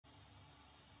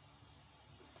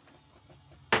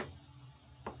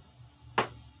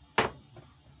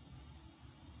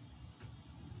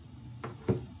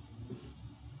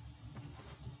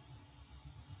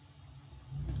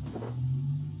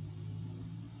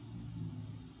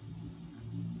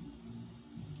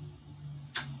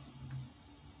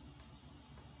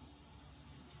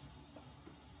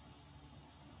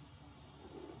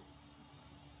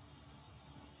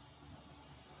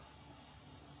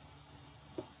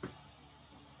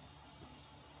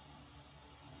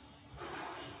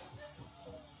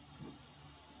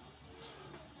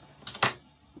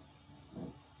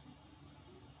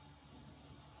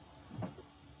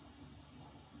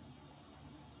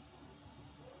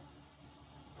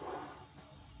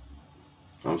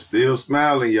I'm still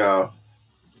smiling, y'all.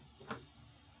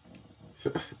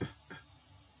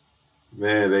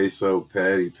 Man, they so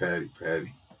patty.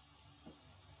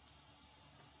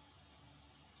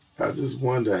 I just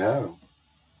wonder how.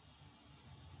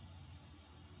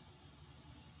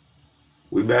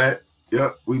 We back.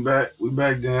 Yep, we back. We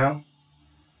back down.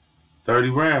 30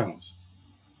 rounds.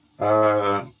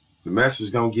 The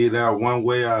message gonna get out one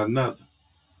way or another.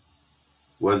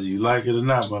 Whether you like it or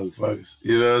not, motherfuckers.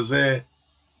 You know what I'm saying?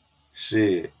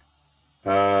 Shit.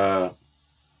 With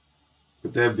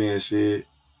that being said,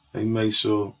 let me make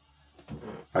sure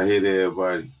I hit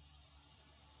everybody.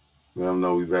 Let them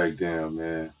know we back down,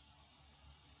 man.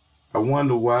 I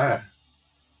wonder why.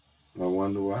 I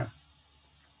wonder why.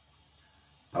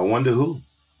 I wonder who.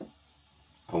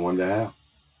 I wonder how.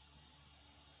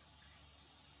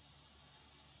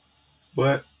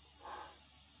 But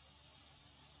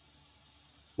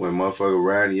when motherfucker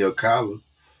riding your collar,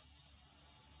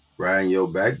 riding your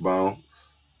backbone,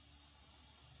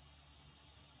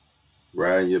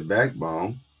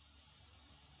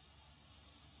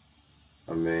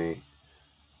 I mean,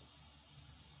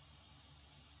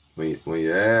 when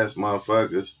you ask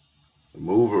motherfuckers to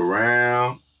move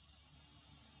around,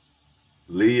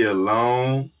 leave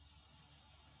alone,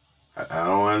 I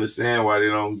don't understand why they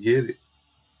don't get it.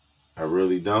 I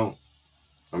really don't.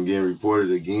 I'm getting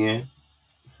reported again.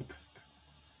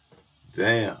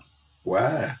 Damn.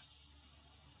 Why?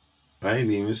 I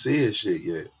ain't even see his shit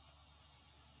yet.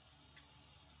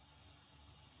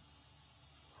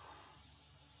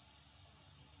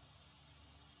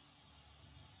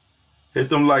 Hit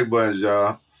them like buttons,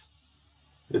 y'all.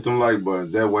 Hit them like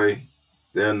buttons. That way,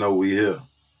 they'll know we here.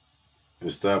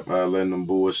 And stop letting them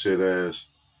bullshit ass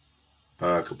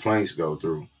complaints go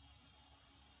through.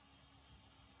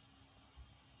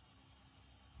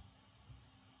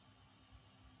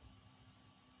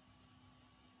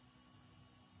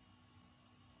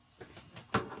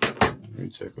 Let me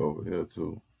check over here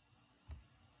too.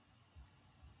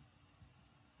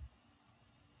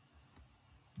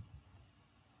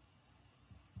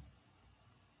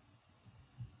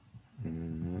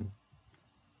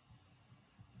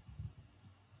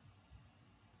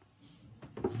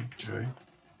 Okay.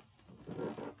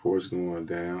 Report's going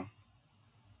down.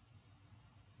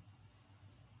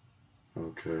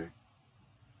 Okay.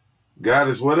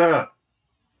 Goddess, what up?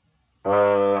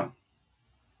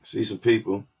 See some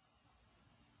people.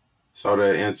 Saw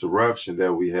that interruption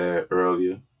that we had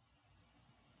earlier.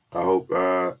 I hope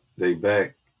they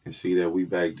back and see that we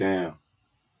back down.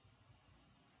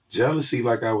 Jealousy,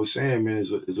 like I was saying, man,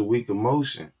 is a weak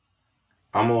emotion.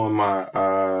 I'm on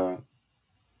my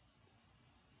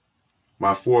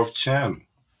my fourth channel.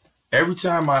 Every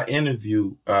time I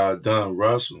interview Don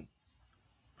Russell,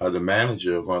 the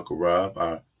manager of Uncle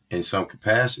Rob, in some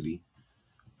capacity,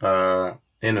 and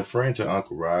a friend to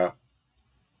Uncle Rob,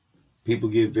 people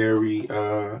get very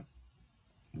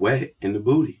wet in the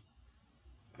booty.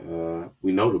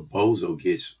 We know the bozo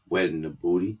gets wet in the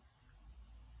booty.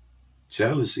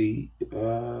 Jealousy,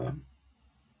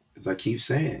 as I keep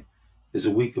saying, is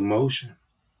a weak emotion.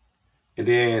 And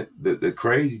then the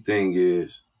crazy thing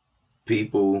is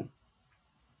people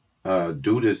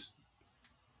do this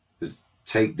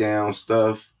takedown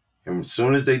stuff. And as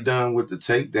soon as they done with the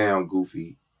takedown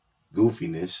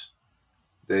goofiness,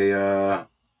 they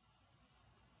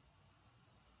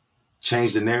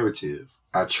change the narrative.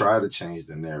 I try to change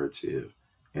the narrative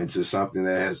into something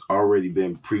that has already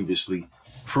been previously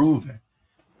proven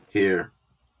here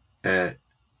at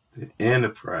the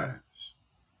Enterprise.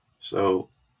 So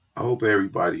I hope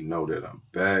everybody know that I'm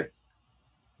back.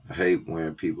 I hate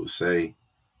when people say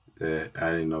that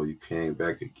I didn't know you came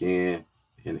back again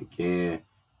and again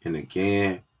and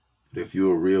again. But if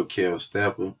you're a real Kel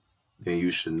Stepper, then you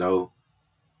should know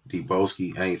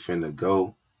Deboski ain't finna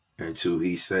go until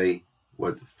he say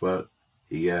what the fuck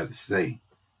he gotta say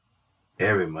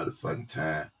every motherfucking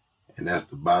time. And that's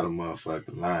the bottom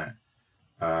motherfucking line.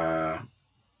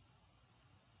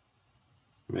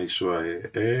 Make sure I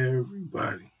hear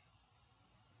everybody.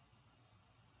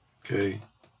 Okay.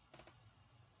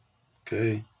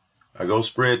 I go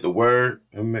spread the word,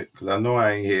 because I know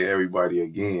I ain't hear everybody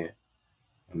again.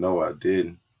 I know I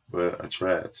didn't, but I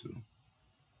tried to.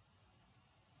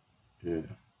 Yeah.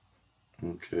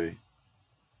 Okay.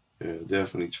 Yeah,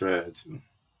 definitely tried to.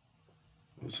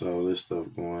 What's all this stuff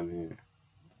going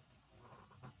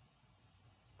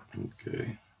in?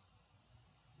 Okay.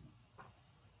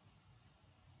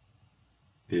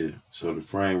 Yeah, so the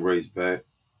frame rate's back.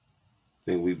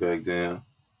 Think we back down.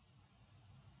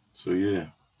 So yeah.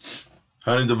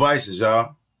 100 devices,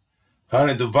 y'all.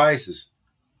 100 devices.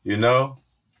 You know?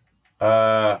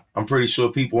 I'm pretty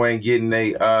sure people ain't getting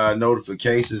their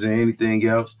notifications and anything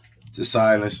else to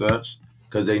silence us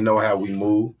because they know how we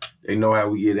move. They know how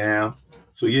we get down.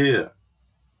 So, yeah.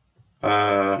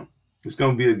 It's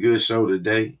going to be a good show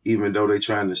today, even though they're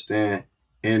trying to stand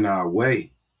in our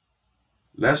way.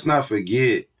 Let's not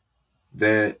forget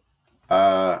that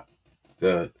hold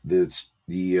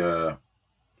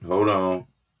on.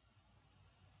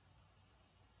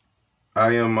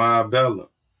 I am Bella.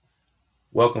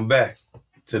 Welcome back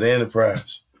to the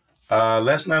Enterprise.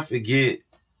 Let's not forget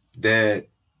that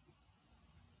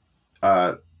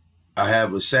I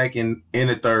have a second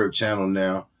and a third channel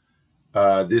now.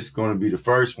 This is going to be the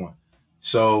first one.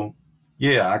 So,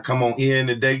 yeah, I come on here in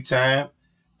the daytime.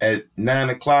 At 9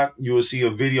 o'clock, you will see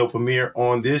a video premiere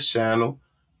on this channel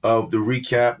of the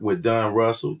recap with Don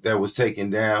Russell that was taken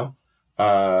down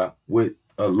along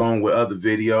with other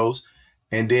videos.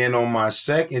 And then on my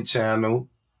second channel,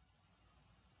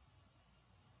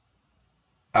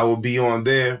 I will be on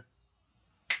there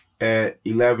at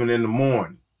 11 in the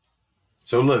morning.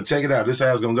 So look, check it out. This is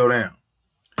how it's going to go down.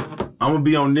 I'm going to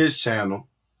be on this channel,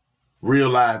 real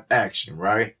live action,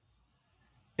 right?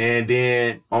 And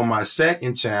then on my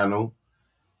second channel,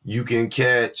 you can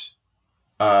catch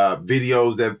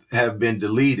videos that have been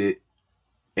deleted.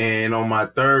 And on my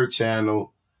third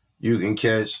channel, you can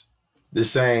catch the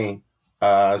same.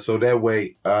 So that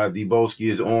way,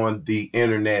 Deboski is on the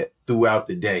internet throughout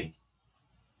the day.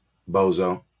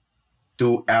 Bozo.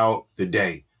 Throughout the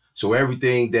day. So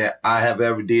everything that I have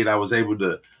ever did, I was able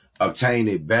to obtain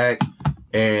it back.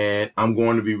 And I'm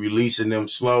going to be releasing them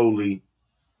slowly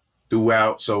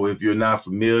throughout. So if you're not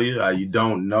familiar, you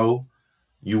don't know,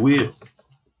 you will.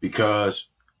 Because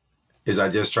as I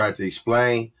just tried to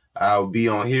explain, I'll be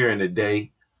on here in a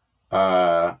day.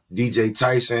 DJ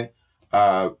Tyson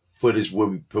footage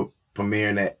will be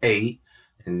premiering at 8.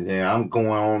 And then I'm going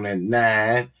on at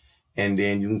 9. And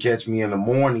then you can catch me in the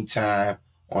morning time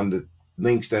on the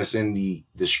links that's in the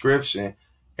description.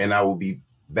 And I will be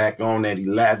back on at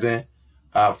 11.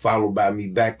 Followed by me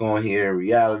back on here in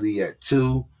reality at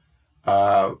 2.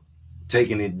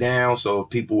 Taking it down. So if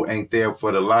people ain't there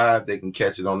for the live, they can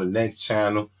catch it on the next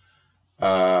channel.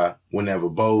 Whenever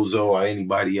Bozo or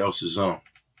anybody else is on.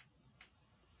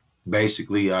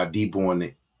 Basically,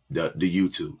 deboarding the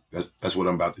YouTube. That's what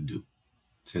I'm about to do.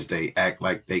 Since they act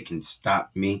like they can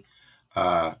stop me.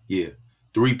 Yeah.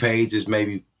 3 pages,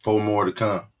 maybe 4 more to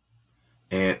come.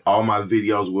 And all my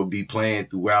videos will be playing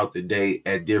throughout the day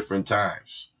at different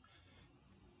times.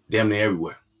 Damn near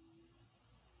everywhere.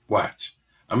 Watch.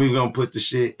 I'm even going to put the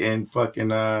shit in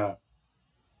fucking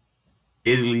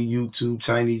Italy YouTube,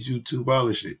 Chinese YouTube, all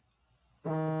this shit.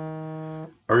 I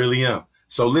really am.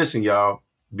 So listen, y'all.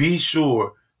 Be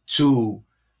sure to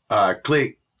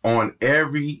click on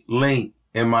every link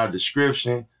in my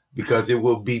description because it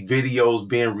will be videos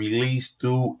being released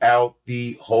throughout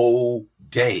the whole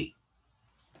day.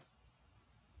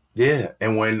 Yeah,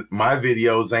 and when my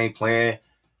videos ain't playing,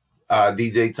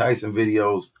 DJ Tyson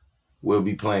videos will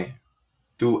be playing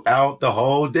throughout the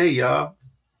whole day, y'all.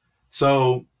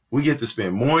 So we get to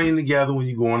spend morning together when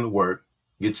you go on to work,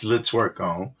 get your little twerk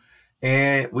on,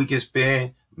 and we can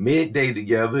spend midday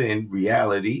together in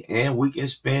reality, and we can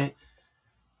spend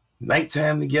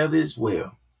nighttime together as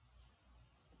well.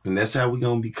 And that's how we're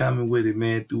going to be coming with it,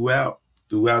 man, throughout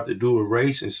the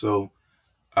duration. So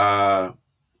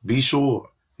be sure.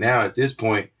 Now, at this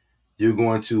point, you're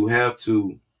going to have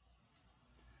to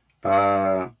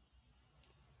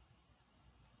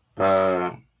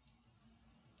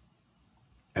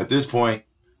at this point,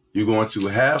 you're going to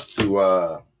have to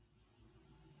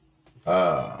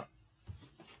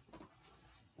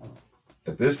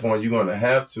at this point, you're going to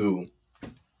have to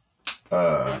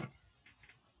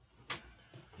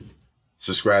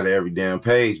subscribe to every damn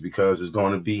page because it's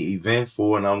going to be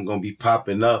eventful and I'm going to be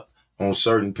popping up on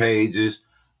certain pages,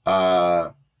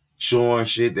 showing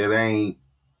shit that ain't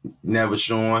never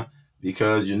showing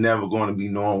because you're never going to be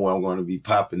knowing where I'm going to be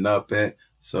popping up at.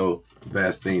 So the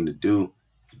best thing to do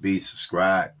is be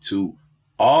subscribed to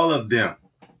all of them.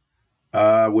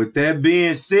 With that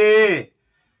being said,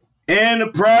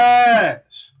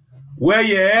 Enterprise, where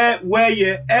you at? Where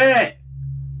you at?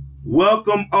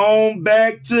 Welcome on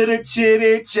back to the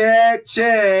Chitty Chat Chat.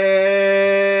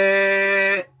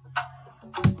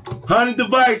 100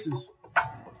 devices.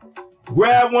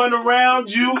 Grab one around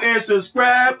you and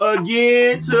subscribe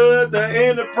again to the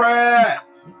Enterprise.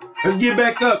 Let's get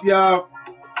back up, y'all.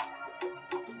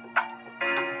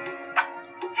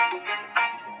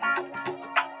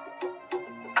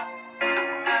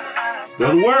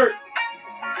 Go to work.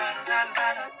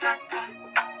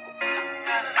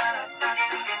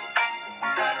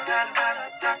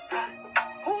 Drop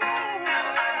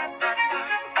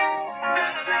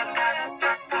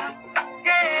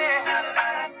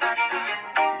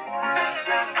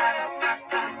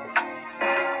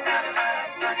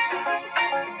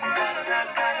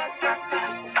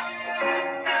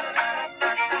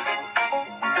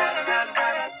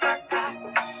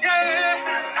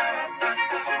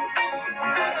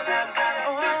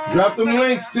them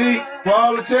links, T, for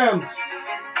all the channels.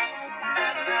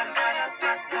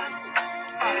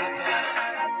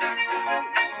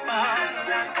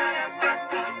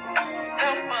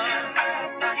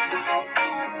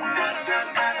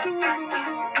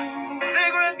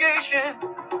 Segregation,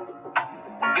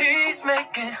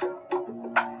 peacemaking,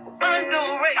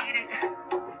 underrated,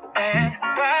 and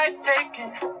rights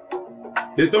taken.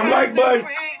 Hit them like buttons.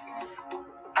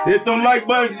 Hit them like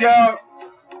buttons, y'all.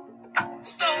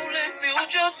 Stolen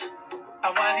futures.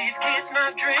 Why these kids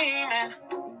not dreaming?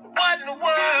 What in the world?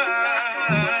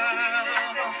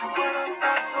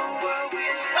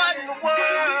 What in the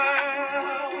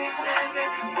world?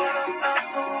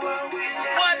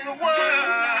 What in the world?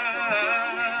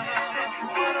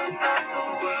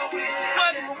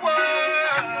 What in the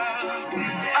world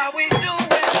are we doing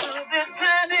to this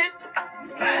planet?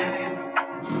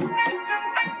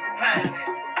 Planet.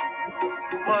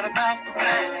 What about the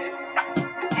planet?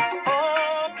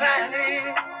 Oh,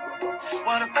 planet.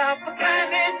 What about the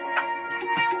planet?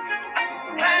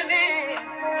 Planet,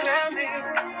 tell me.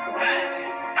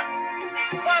 Planet.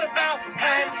 What about the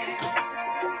planet?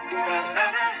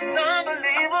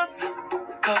 Non-believers,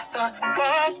 cause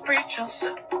false preachers,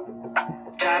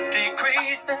 jobs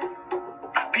decreasing,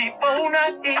 people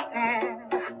not eating.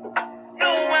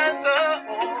 No answer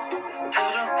to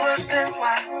the questions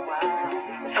why.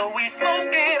 So we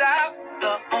smoke it out,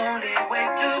 the only way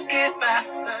to get back.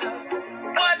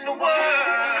 What in the world?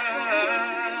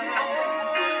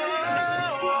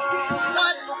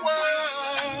 What in the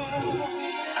world?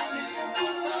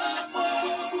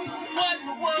 What in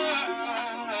the world?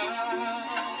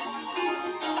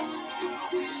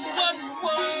 What in the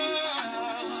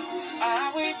world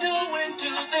are we doing to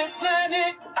this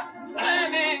planet?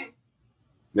 Planet.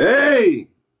 Hey.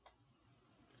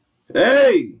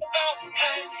 Hey.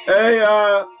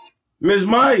 Hey, Ms.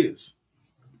 Myers.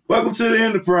 Welcome to the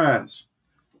Enterprise.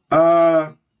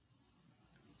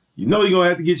 You know you're gonna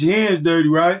have to get your hands dirty,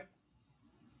 right?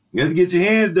 You have to get your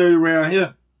hands dirty around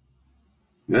here.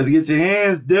 You have to get your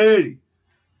hands dirty.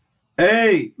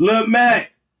 Hey, Lil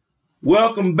Mac,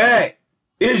 welcome back.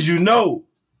 As you know,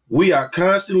 we are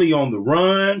constantly on the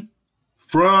run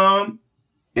from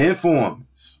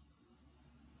informants.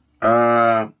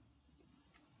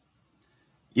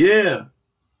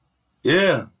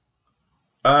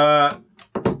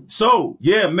 So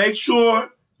make sure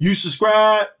you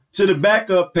subscribe to the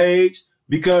backup page,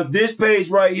 because this page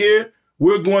right here,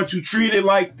 we're going to treat it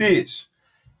like this.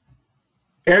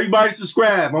 Everybody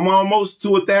subscribe. I'm almost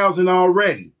to 1,000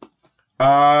 already.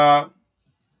 I'm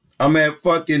at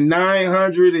fucking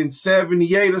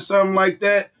 978 or something like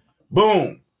that.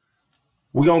 Boom.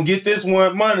 We're going to get this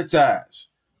one monetized.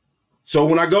 So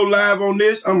when I go live on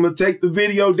this, I'm going to take the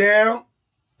video down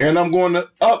and I'm going to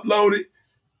upload it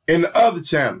in the other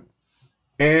channel.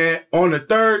 And on the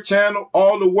third channel,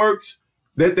 all the works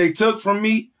that they took from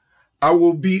me, I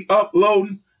will be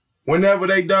uploading whenever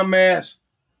they dumbass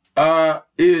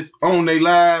is on their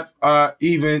live,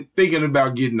 even thinking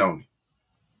about getting on it.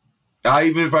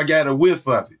 Even if I got a whiff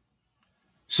of it.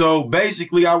 So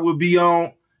basically I will be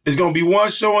on, it's going to be one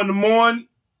show in the morning,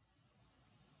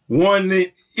 one in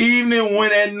the evening,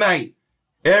 one at night.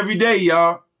 Every day,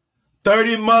 y'all.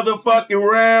 30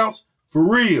 motherfucking rounds for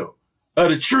real of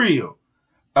the trio.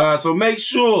 So make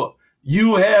sure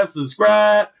you have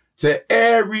subscribed to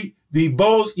every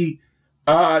Deboski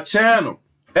channel.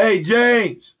 Hey,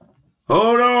 James,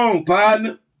 hold on,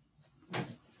 partner.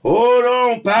 Hold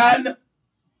on, partner.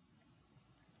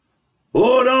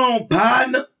 Hold on,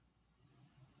 partner.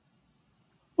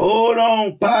 Hold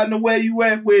on, partner. Where you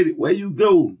at with it? Where you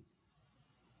go?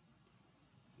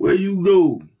 Where you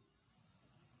go?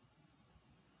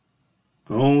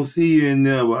 I don't see you in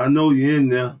there, but I know you're in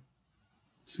there.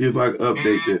 See if I can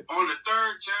update that. On the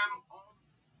third channel.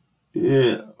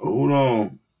 Yeah, hold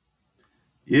on.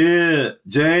 Yeah,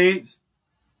 James.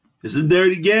 It's a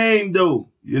dirty game, though,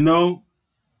 you know?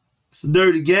 It's a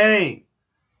dirty game.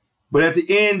 But at the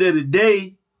end of the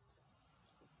day,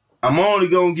 I'm only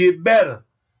going to get better.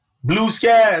 Blue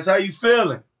skies, how you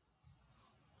feeling?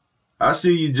 I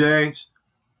see you, James.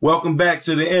 Welcome back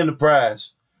to the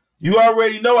Enterprise. You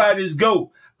already know how this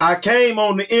go. I came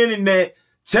on the internet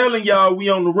telling y'all we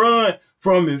on the run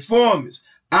from informants.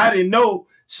 I didn't know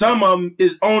some of them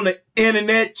is on the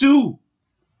internet too.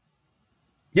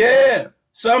 Yeah,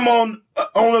 some on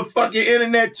the fucking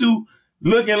internet too,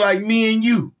 looking like me and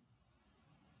you.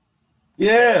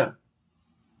 Yeah.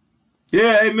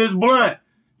 Yeah, hey, Miss Blunt,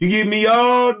 you get me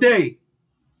all day.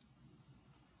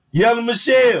 Yellow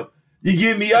Michelle, you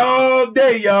get me all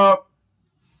day, y'all.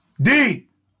 D,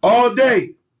 all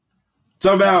day.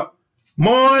 Talking about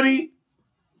morning,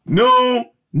 noon,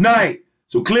 night.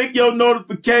 So click your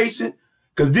notification,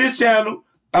 because this channel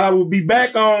I will be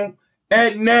back on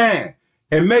at 9.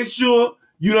 And make sure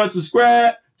you done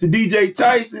subscribe to DJ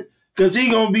Tyson, because he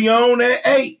going to be on at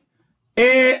 8.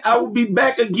 And I will be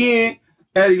back again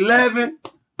at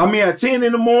 10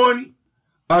 in the morning,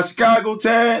 Chicago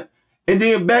time, and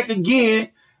then back again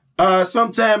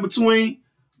sometime between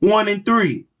 1 and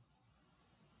 3.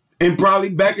 And probably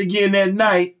back again that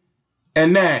night at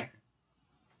 9.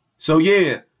 So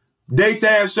yeah,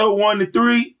 daytime show 1 to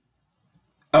 3,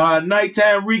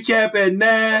 nighttime recap at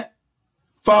 9,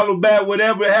 followed by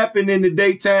whatever happened in the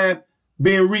daytime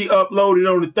being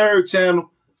re-uploaded on the 3rd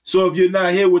channel. So if you're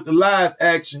not here with the live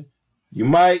action, you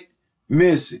might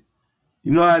miss it.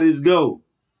 You know how this go.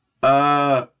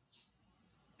 Yeah,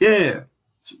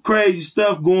 some crazy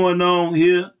stuff going on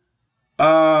here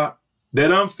that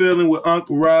I'm feeling with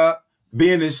Uncle Rob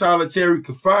being in solitary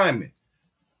confinement.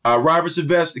 Robert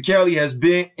Sylvester Kelly has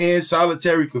been in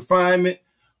solitary confinement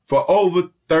for over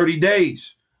 30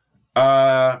 days.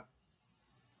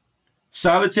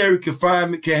 Solitary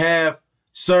confinement can have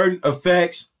certain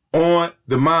effects on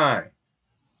the mind.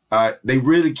 They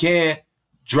really can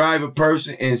drive a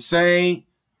person insane.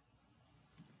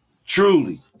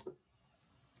 Truly.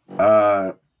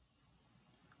 Don't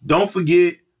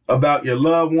forget about your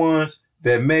loved ones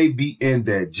that may be in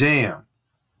that jam,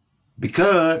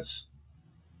 because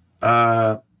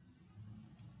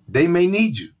they may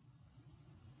need you.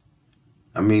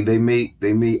 I mean, they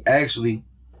may actually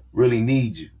really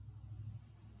need you.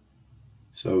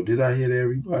 So did I hit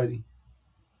everybody?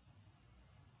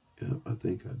 Yep, I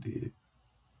think I did.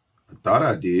 I thought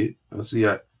I did. I see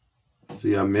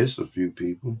I missed a few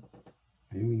people.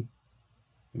 Let me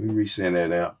resend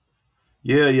that out.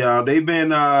 Yeah, y'all, they've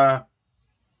been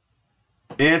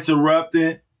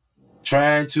interrupting,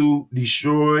 trying to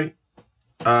destroy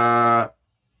what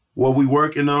we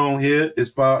working on here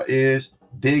as far as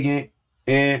digging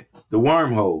in the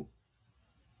wormhole.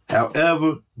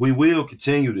 However, we will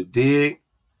continue to dig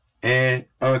and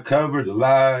uncover the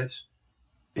lies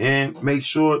and make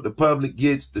sure the public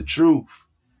gets the truth.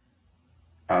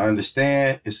 I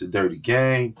understand it's a dirty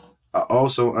game. I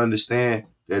also understand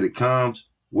that it comes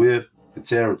with the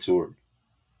territory.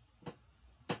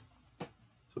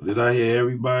 So did I hear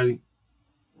everybody?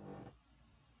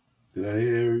 Did I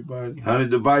hear everybody? 100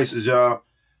 devices, y'all.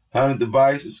 100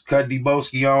 devices. Cut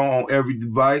Deboski on every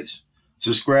device.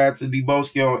 Subscribe to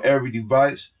Deboski on every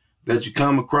device that you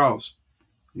come across.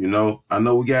 You know, I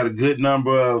know we got a good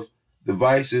number of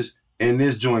devices in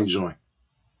this joint.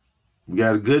 We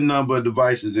got a good number of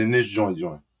devices in this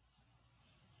joint.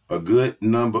 A good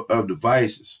number of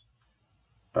devices.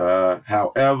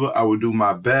 However, I will do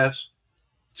my best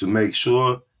to make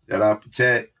sure that I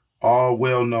protect all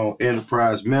well-known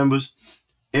enterprise members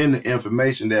and the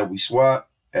information that we swap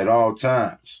at all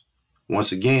times.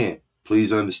 Once again,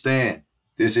 please understand,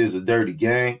 this is a dirty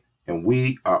game, and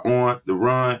we are on the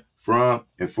run from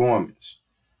informants.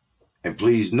 And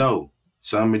please know,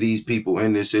 some of these people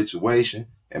in this situation,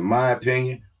 in my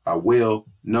opinion, are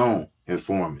well-known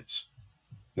informants.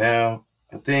 Now,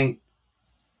 I think,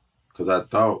 because I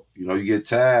thought, you know, you get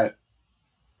tired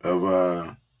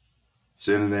of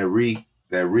sending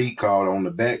that recall on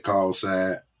the back call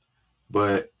side,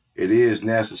 but it is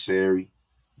necessary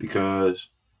because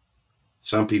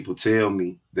some people tell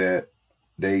me that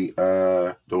they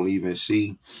don't even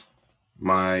see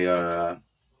my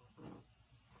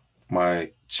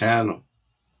my channel.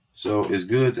 So it's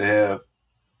good to have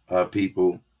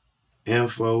people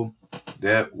info.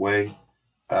 That way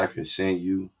I can send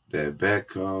you that back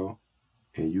call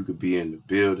and you could be in the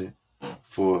building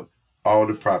for all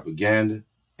the propaganda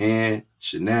and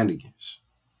shenanigans.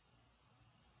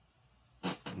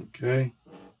 Okay.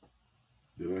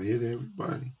 Did I hit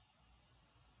everybody?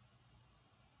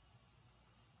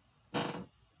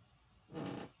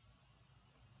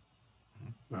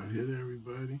 I hit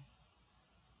everybody.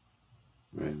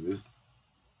 Man,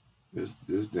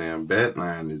 this damn bat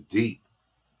line is deep.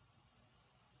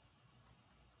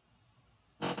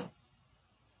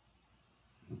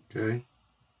 Okay.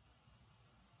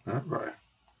 All right.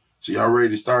 So y'all ready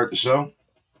to start the show?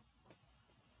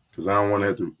 Because I don't want to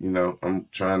have to, you know, I'm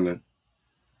trying to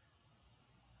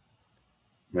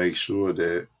make sure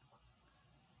that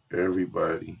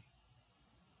Everybody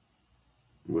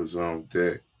was on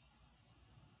deck.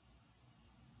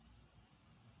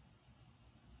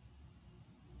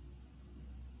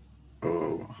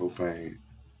 Oh, I hope I ain't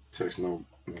text no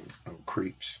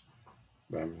creeps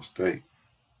by mistake.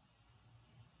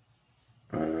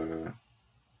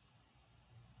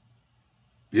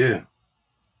 Yeah.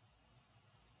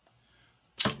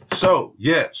 So,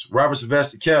 yes, Robert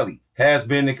Sylvester Kelly has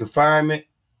been in confinement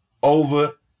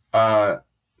over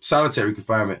solitary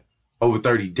confinement over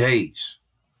 30 days.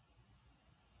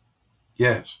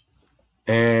 Yes.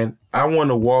 And I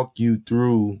want to walk you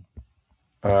through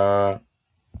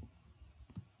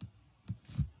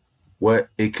what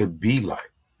it could be like.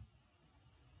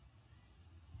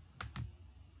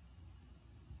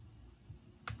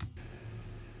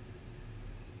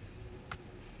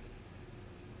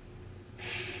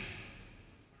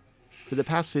 For the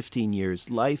past 15 years,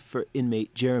 life for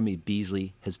inmate Jeremy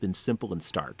Beasley has been simple and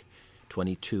stark.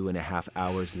 22 and a half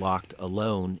hours locked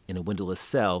alone in a windowless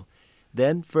cell.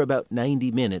 Then, for about 90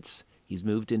 minutes, he's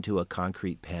moved into a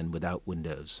concrete pen without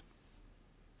windows.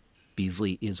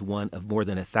 Beasley is one of more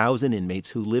than 1,000 inmates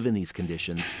who live in these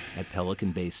conditions at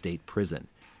Pelican Bay State Prison,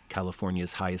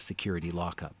 California's highest security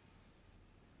lockup.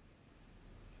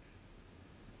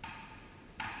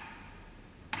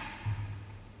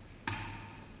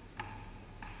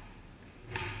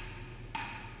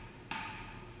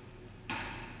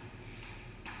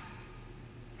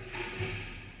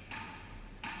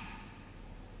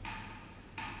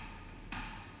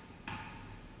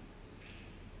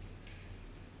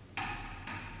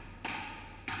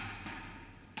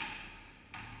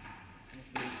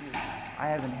 I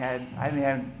haven't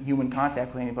had human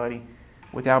contact with anybody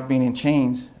without being in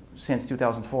chains since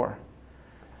 2004.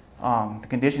 The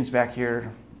conditions back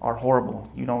here are horrible.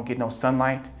 You don't get no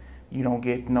sunlight. You don't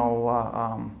get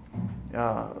no.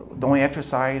 The only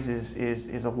exercise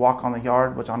is a walk on the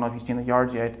yard, which I don't know if you've seen the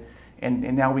yards yet. And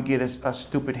now we get a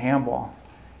stupid handball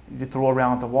to throw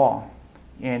around the wall.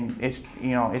 And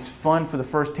it's fun for the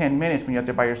first 10 minutes when you're out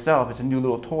there by yourself. It's a new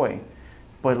little toy.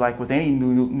 But like with any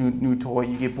new toy,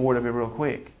 you get bored of it real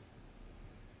quick.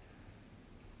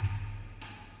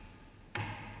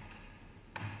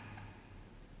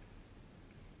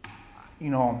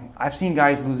 I've seen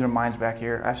guys lose their minds back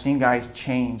here. I've seen guys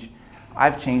change.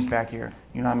 I've changed back here.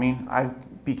 You know what I mean? I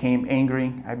became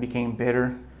angry. I became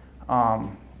bitter.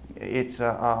 And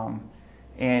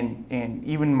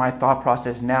even my thought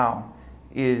process now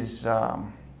is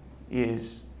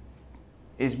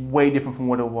way different from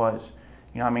what it was.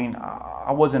 You know what I mean?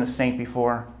 I wasn't a saint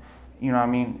before. You know what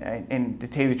I mean? And to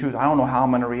tell you the truth, I don't know how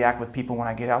I'm going to react with people when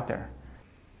I get out there.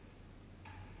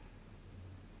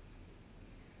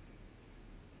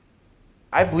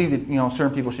 I believe that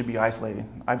certain people should be isolated.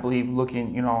 I believe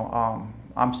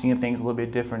I'm seeing things a little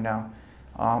bit different now.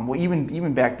 Well,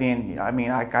 even back then, I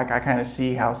mean, I kind of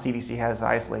see how CDC has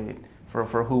isolated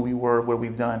for who we were, what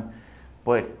we've done.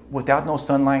 But without no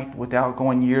sunlight, without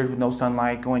going years with no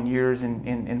sunlight, going years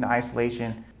in the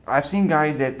isolation, I've seen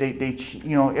guys that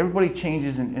everybody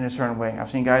changes in a certain way.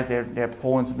 I've seen guys that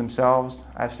pull into themselves.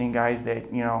 I've seen guys that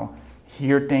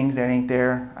hear things that ain't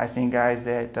there. I've seen guys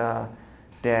that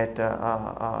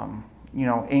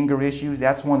anger issues.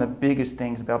 That's one of the biggest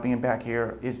things about being back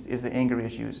here is the anger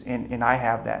issues, and I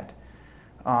have that.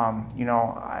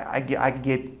 I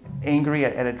get angry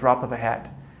at a drop of a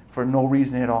hat for no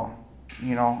reason at all.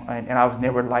 And I was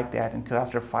never like that until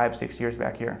after 5-6 years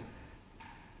back here.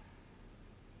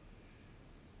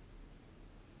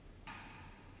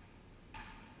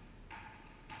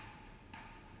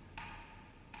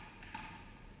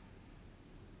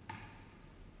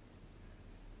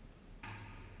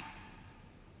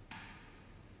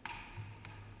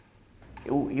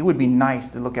 It would be nice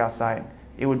to look outside.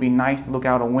 It would be nice to look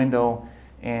out a window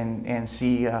and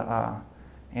see the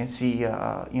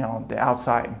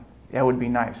outside. That would be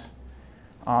nice.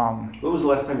 When was the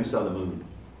last time you saw the moon?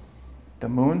 The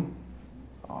moon?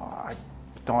 I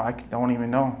don't even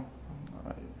know.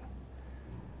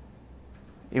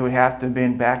 It would have to have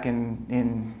been back in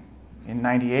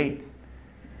 98.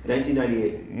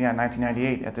 1998. Yeah,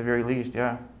 1998 at the very least,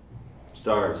 yeah.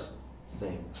 Stars,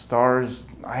 same. Stars,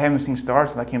 I haven't seen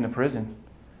stars since I came to prison.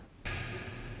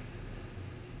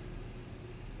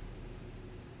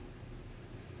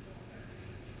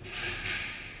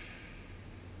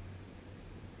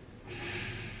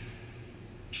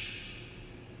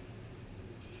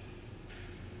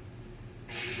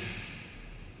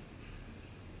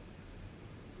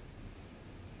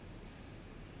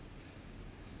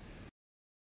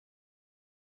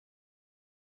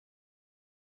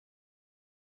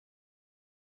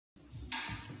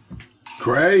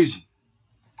 Crazy.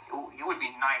 be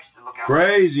nice to look out.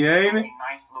 Crazy, ain't it? It would be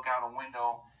nice to look out a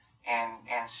window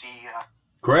and see.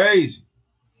 Crazy.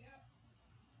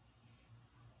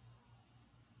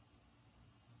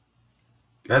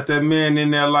 Got that man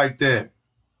in there like that.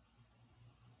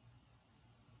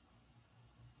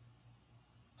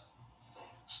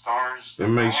 Stars.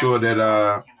 And make sure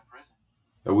that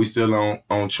that we still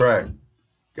on track.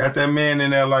 Got that man in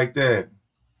there like that.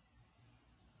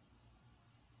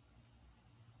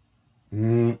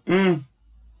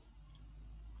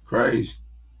 Crazy.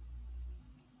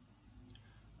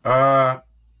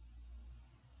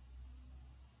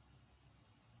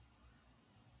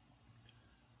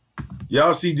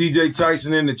 Y'all see DJ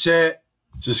Tyson in the chat?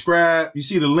 Subscribe. You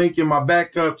see the link in my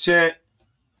backup chat?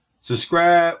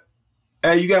 Subscribe.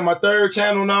 Hey, you got my third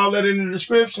channel and all that in the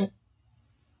description?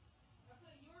 I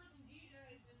put yours and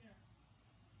DJ's in there.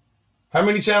 How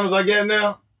many channels I got now?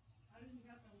 I just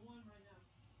got the one right now.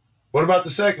 What about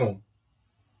the second one?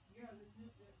 Yeah,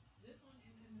 this one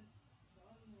and then the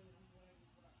other one is what I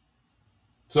just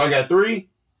got. So I got 3?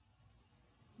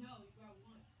 No, you got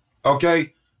one.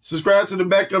 Okay. Subscribe to the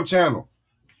backup channel.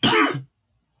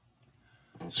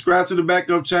 Subscribe to the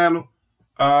backup channel.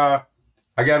 I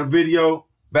got a video,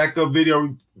 backup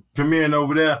video premiering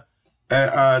over there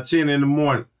at 10 in the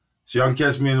morning. So y'all can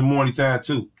catch me in the morning time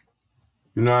too.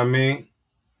 You know what I mean?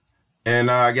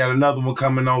 And I got another one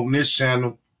coming on this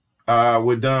channel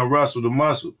with Don Russell, the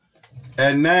Muscle,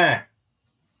 at 9.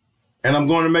 And I'm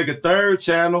going to make a third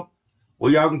channel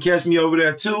where y'all can catch me over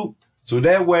there too. So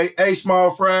that way, hey,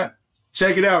 Small Fry,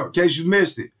 check it out in case you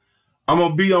missed it. I'm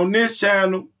going to be on this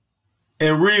channel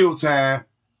in real time.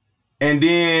 And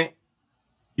then,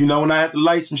 you know, when I have to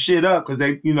light some shit up because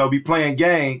they, you know, be playing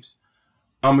games,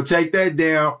 I'm going to take that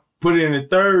down, put it in the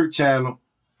third channel.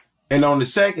 And on the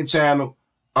second channel,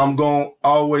 I'm going to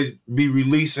always be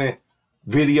releasing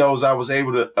videos I was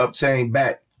able to obtain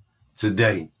back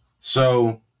today.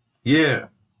 So, yeah,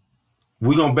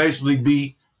 we're going to basically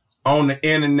be on the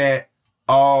internet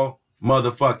all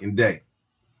motherfucking day.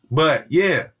 But,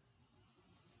 yeah,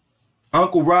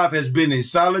 Uncle Rob has been in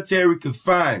solitary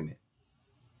confinement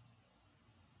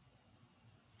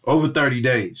over 30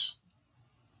 days.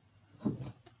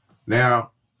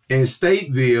 Now, in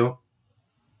Stateville,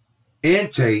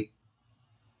 intake,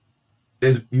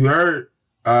 is you heard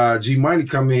G Money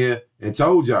come in here and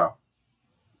told y'all.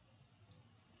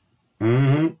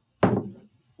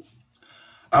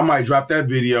 I might drop that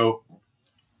video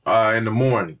in the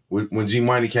morning when G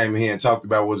Money came in here and talked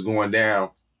about what's going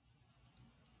down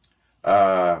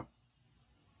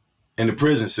in the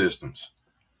prison systems.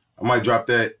 I might drop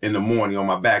that in the morning on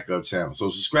my backup channel. So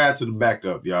subscribe to the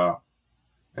backup, y'all.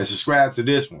 And subscribe to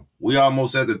this one. We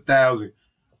almost at the 1,000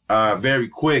 very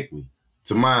quickly,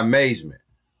 to my amazement,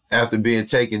 after being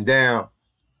taken down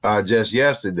just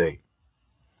yesterday.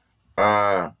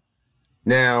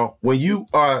 Now, when you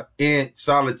are in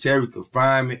solitary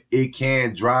confinement, it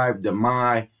can drive the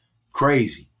mind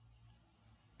crazy.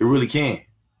 It really can.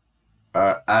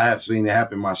 I have seen it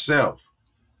happen myself.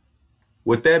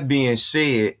 With that being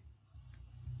said,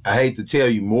 I hate to tell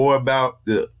you more about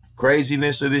the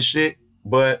craziness of this shit,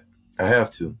 but I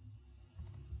have to.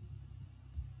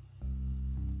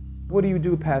 What do you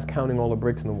do past counting all the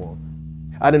bricks in the wall?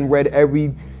 I done read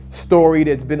every story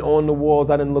that's been on the walls.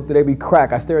 I done looked at every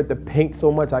crack. I stare at the paint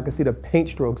so much I can see the paint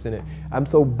strokes in it. I'm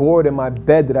so bored in my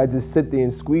bed that I just sit there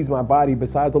and squeeze my body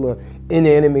besides all the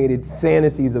inanimated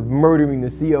fantasies of murdering the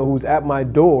CO who's at my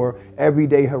door every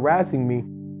day harassing me.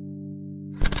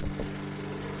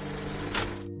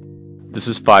 This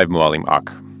is 5 Mualim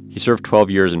Ak. He served 12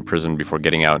 years in prison before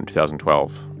getting out in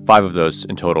 2012. 5 of those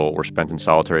in total were spent in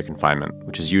solitary confinement,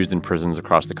 which is used in prisons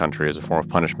across the country as a form of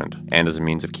punishment and as a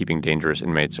means of keeping dangerous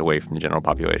inmates away from the general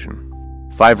population.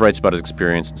 5 writes about his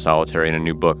experience in solitary in a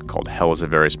new book called Hell is a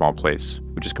Very Small Place,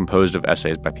 which is composed of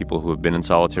essays by people who have been in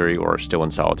solitary or are still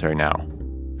in solitary now.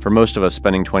 For most of us,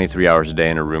 spending 23 hours a day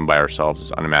in a room by ourselves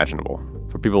is unimaginable.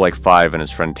 For people like 5 and his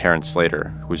friend Terrence Slater,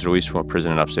 who was released from a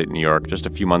prison in upstate New York just a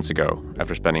few months ago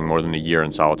after spending more than a year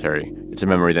in solitary, it's a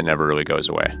memory that never really goes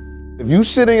away. If you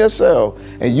sit in your cell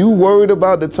and you worried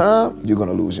about the time, you're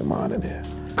gonna lose your mind in there.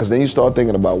 Because then you start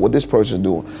thinking about what this person's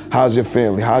doing. How's your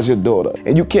family? How's your daughter?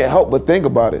 And you can't help but think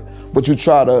about it. But you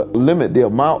try to limit the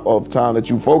amount of time that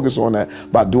you focus on that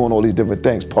by doing all these different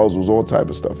things, puzzles, all type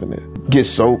of stuff in there. Get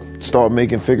soap, start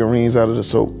making figurines out of the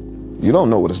soap. You don't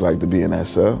know what it's like to be in that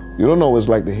cell. You don't know what it's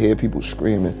like to hear people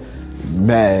screaming,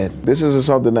 mad. This isn't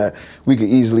something that we could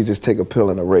easily just take a pill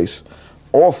and erase.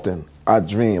 Often, I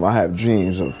have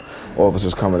dreams of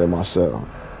officers coming in my cell.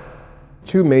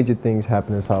 2 major things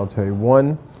happen in solitary.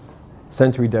 1,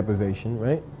 sensory deprivation,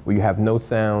 right? Where you have no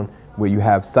sound, where you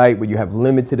have sight, where you have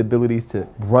limited abilities to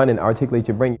run and articulate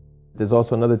your brain. There's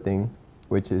also another thing,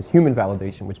 which is human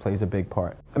validation, which plays a big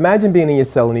part. Imagine being in your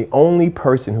cell and the only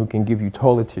person who can give you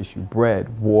toilet tissue, bread,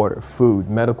 water, food,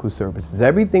 medical services,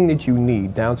 everything that you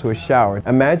need down to a shower.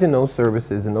 Imagine those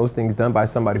services and those things done by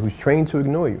somebody who's trained to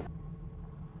ignore you.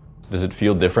 Does it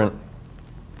feel different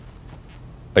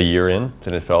a year in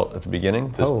than it felt at the beginning?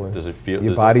 Does it feel?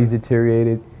 Your body's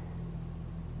deteriorated.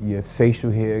 Your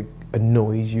facial hair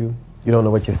annoys you. You don't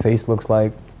know what your face looks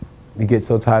like. You get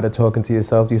so tired of talking to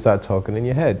yourself, you start talking in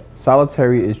your head.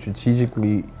 Solitary is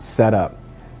strategically set up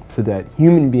so that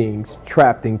human beings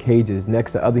trapped in cages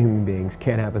next to other human beings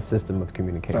can't have a system of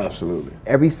communication. Absolutely.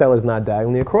 Every cell is not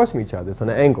diagonally across from each other, it's on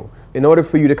an angle. In order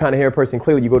for you to kind of hear a person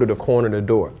clearly, you go to the corner of the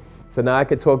door. So now I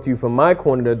could talk to you from my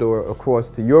corner of the door across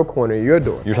to your corner of your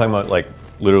door. You're talking about like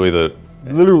literally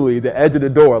the edge of the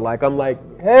door. Like I'm like,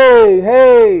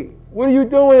 hey, what are you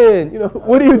doing? You know,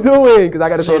 what are you doing? Because I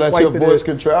got to say it twice. So that your voice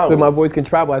can travel. So my voice can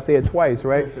travel. I say it twice,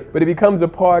 right? But it becomes a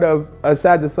part of.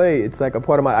 Sad to say, it's like a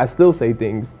part of my. I still say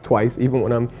things twice, even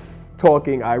when I'm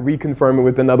talking. I reconfirm it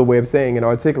with another way of saying it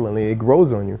articulately. It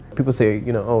grows on you. People say,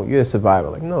 you know, oh, you're a survivor.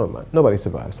 Like, no, nobody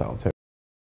survives solitary.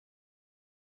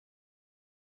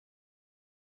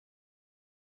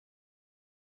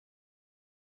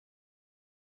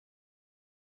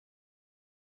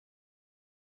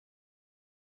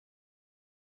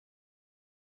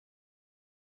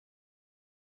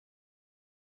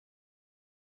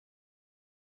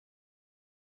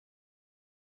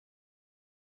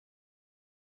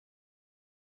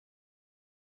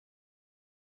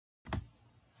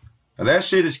 Now that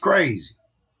shit is crazy.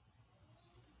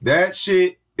 That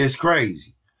shit is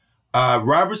crazy.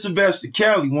 Robert Sylvester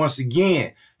Kelly, once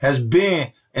again, has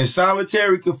been in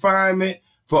solitary confinement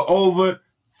for over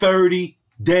 30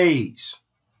 days.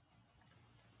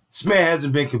 This man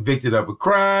hasn't been convicted of a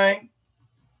crime.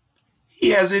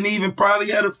 He hasn't even probably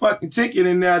had a fucking ticket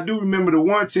in there. I do remember the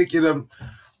one ticket of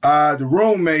the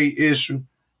roommate issue.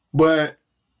 But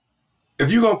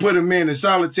if you're going to put a man in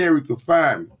solitary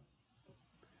confinement,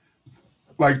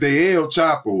 like they El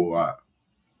Chapo are,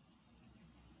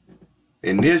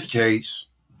 in this case,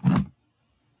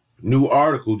 new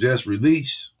article just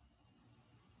released.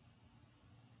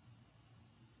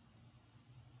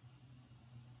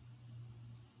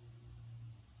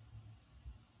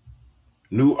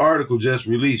 New article just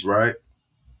released, right?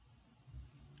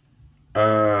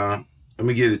 Let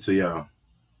me get it to y'all.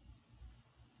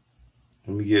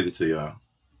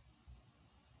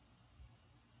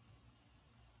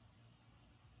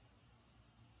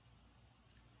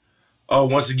 Oh,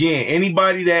 once again,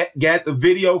 anybody that got the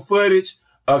video footage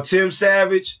of Tim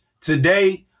Savage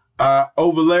today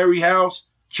over Larry's house,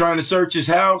 trying to search his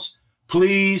house,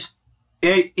 please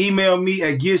email me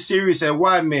at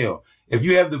getserious@ymail. If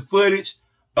you have the footage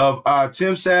of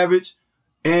Tim Savage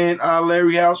and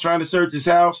Larry house trying to search his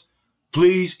house,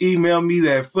 please email me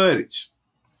that footage.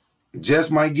 It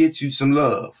just might get you some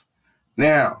love.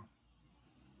 Now,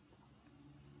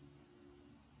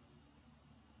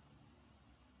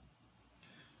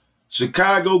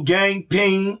 Chicago gang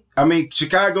kingpin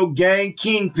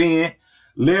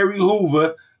Larry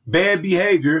Hoover, bad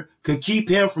behavior could keep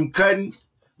him from cutting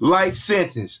life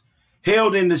sentence.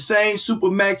 Held in the same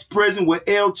Supermax prison where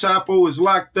El Chapo is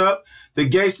locked up, the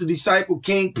gangster disciple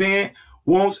kingpin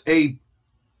wants a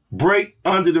break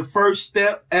under the First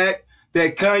Step Act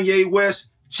that Kanye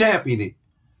West championed.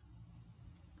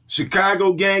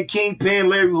 Chicago gang kingpin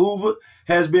Larry Hoover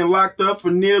has been locked up for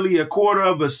nearly a quarter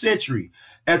of a century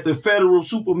at the federal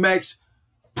Supermax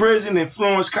prison in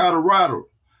Florence, Colorado,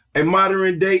 a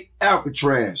modern-day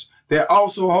Alcatraz that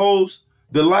also holds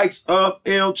the likes of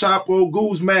El Chapo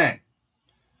Guzman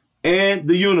and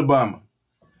the Unabomber.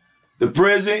 The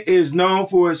prison is known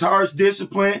for its harsh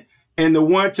discipline, and the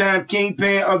one-time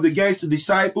kingpin of the gangster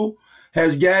disciple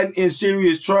has gotten in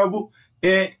serious trouble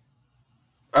a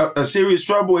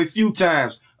few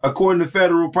times, according to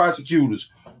federal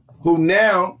prosecutors, who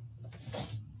now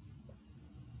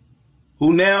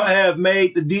have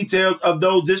made the details of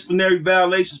those disciplinary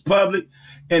violations public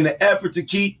in the effort to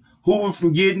keep Hoover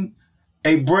from getting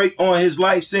a break on his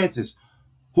life sentence.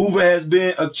 Hoover has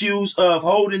been accused of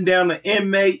holding down an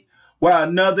inmate while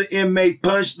another inmate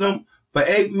punched him for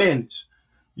 8 minutes,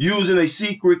 using a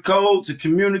secret code to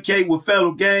communicate with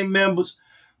fellow gang members,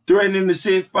 threatening to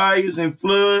set fires and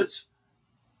floods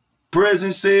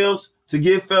prison cells to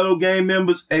give fellow gang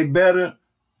members a better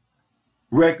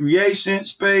recreation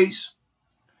space.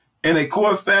 In a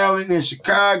court filing in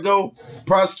Chicago,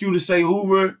 prosecutors say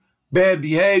Hoover bad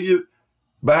behavior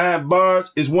behind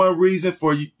bars is one reason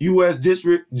for U.S.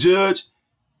 District Judge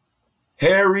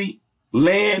Harry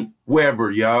Lynn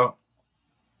Weber, y'all.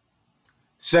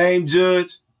 Same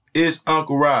judge is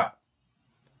Uncle Rob.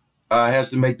 Has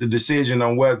to make the decision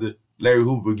on whether Larry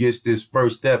Hoover gets this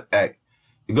First Step Act.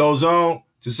 It goes on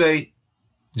to say,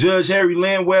 Judge Harry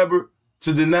Lynn Weber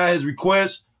to deny his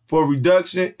request for a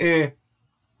reduction in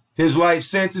his life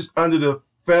sentence under the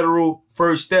federal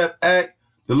First Step Act,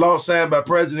 the law signed by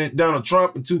President Donald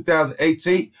Trump in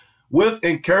 2018, with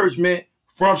encouragement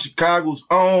from Chicago's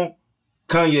own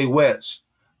Kanye West,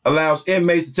 allows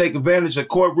inmates to take advantage of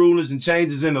court rulings and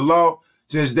changes in the law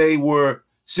since they were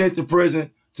sent to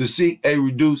prison to seek a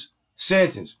reduced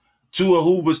sentence. Two of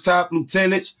Hoover's top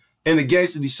lieutenants in the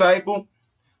Gangster Disciple,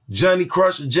 Johnny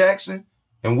Crusher Jackson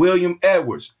and William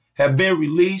Edwards, have been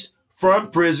released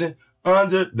from prison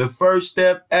under the First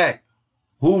Step Act.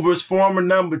 Hoover's former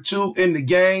number 2 in the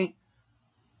gang,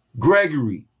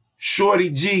 Gregory Shorty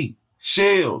G.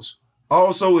 Shells,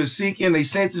 also is seeking a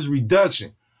sentence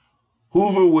reduction.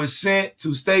 Hoover was sent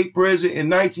to state prison in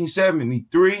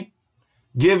 1973,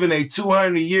 given a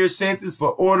 200-year sentence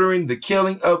for ordering the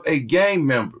killing of a gang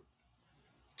member.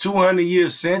 200-year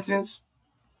sentence?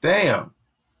 Damn.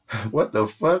 What the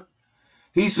fuck?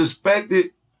 He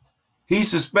suspected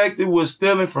was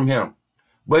stealing from him,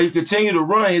 but he continued to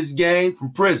run his gang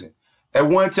from prison. At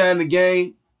one time, the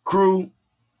gang crew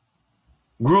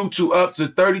grew to up to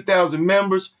 30,000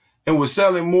 members and was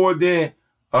selling more than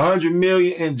 100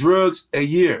 million in drugs a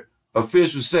year,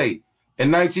 officials say.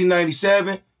 In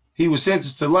 1997, he was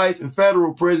sentenced to life in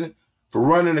federal prison for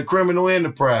running a criminal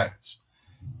enterprise.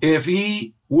 If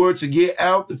he were to get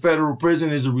out the federal prison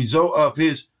as a result of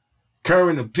his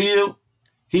current appeal,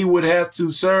 he would have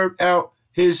to serve out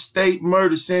his state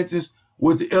murder sentence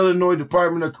with the Illinois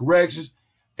Department of Corrections,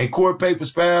 and court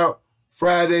papers filed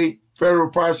Friday. Federal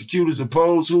prosecutors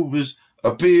opposed Hoover's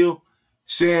appeal,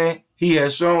 saying he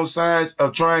has shown signs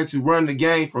of trying to run the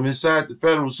gang from inside the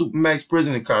federal Supermax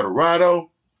prison in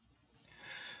Colorado.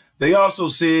 They also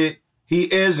said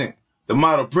he isn't the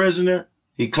model prisoner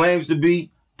he claims to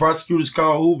be. Prosecutors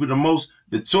call Hoover the most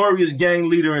notorious gang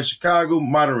leader in Chicago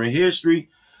modern history.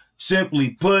 Simply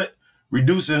put,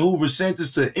 reducing Hoover's sentence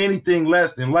to anything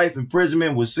less than life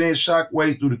imprisonment would send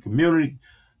shockwaves through the community.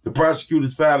 The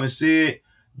prosecutors filed and said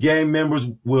gang members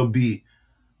will be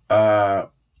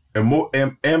embolized,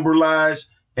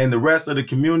 and the rest of the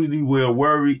community will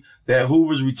worry that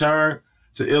Hoover's return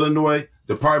to Illinois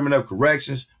Department of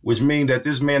Corrections, which means that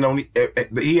this man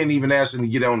he ain't even asking to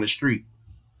get on the street.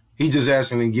 He just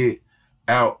asking to get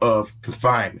out of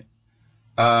confinement.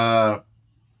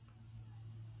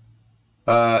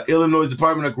 Illinois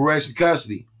Department of Corrections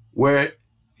custody, where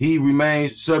he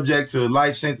remains subject to a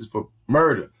life sentence for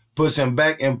murder, puts him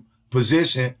back in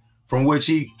position from which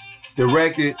he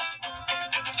directed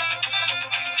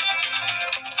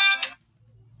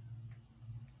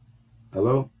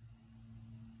Hello?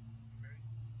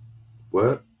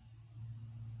 What?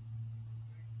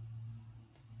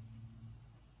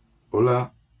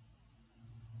 Hola?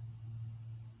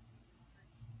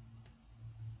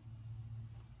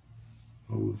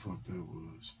 Who the fuck that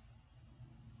was?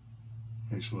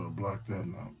 Make sure I block that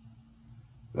now.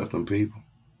 That's them people.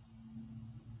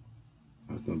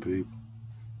 That's them people.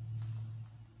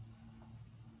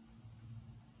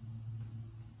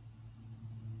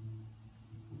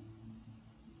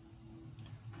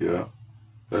 Yeah,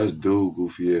 that's dude,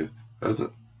 goofy ass.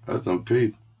 That's them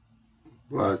people.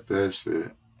 Block that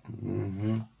shit.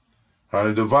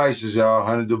 100 devices, y'all.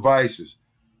 100 devices.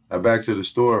 Now back to the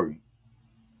story.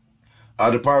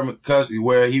 Our department custody,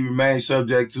 where he remains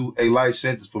subject to a life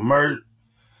sentence for murder,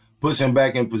 puts him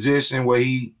back in position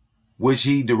which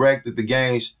he directed the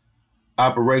gang's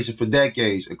operation for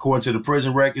decades. According to the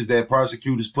prison records that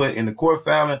prosecutors put in the court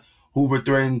filing, Hoover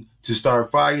threatened to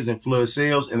start fires and flood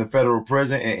cells in the federal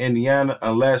prison in Indiana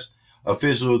unless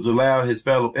officials allowed his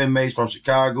fellow inmates from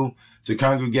Chicago to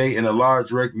congregate in a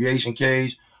large recreation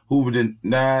cage. Hoover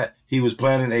denied he was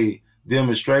planning a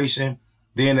demonstration.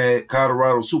 Then at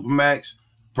Colorado Supermax,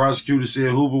 prosecutors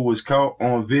said Hoover was caught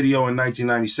on video in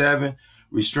 1997,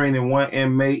 restraining one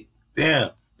inmate. Damn,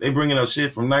 they bringing up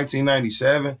shit from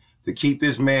 1997 to keep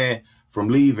this man from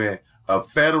leaving a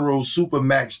federal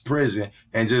Supermax prison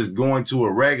and just going to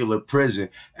a regular prison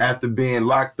after being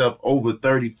locked up over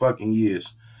 30 fucking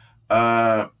years.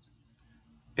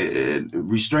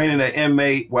 Restraining an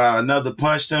inmate while another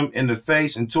punched him in the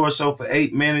face and torso for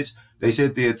 8 minutes. They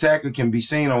said the attacker can be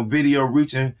seen on video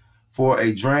reaching for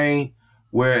a drain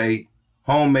where a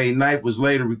homemade knife was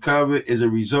later recovered. As a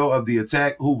result of the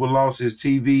attack, Hoover lost his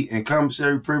TV and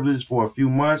commissary privilege for a few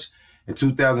months. In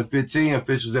 2015,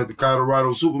 officials at the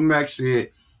Colorado Supermax said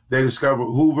they discovered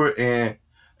Hoover and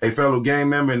a fellow gang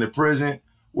member in the prison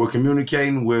were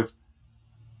communicating with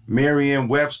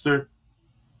Merriam-Webster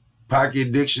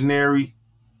pocket dictionary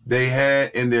they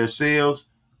had in their cells.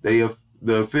 The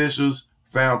officials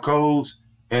found codes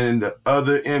in the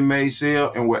other inmate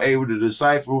cell and were able to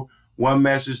decipher one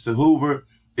message to Hoover.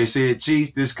 It said,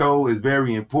 "Chief, this code is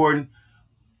very important.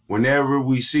 Whenever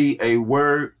we see a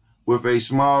word with a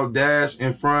small dash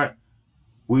in front,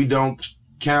 we don't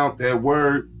count that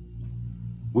word.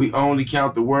 We only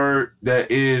count the word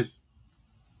that is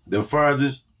the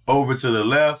furthest over to the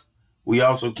left. We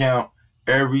also count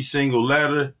every single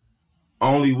letter.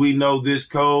 Only we know this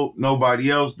code. Nobody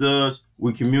else does.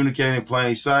 We communicate in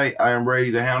plain sight. I am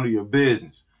ready to handle your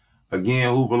business."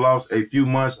 Again, Hoover lost a few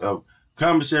months of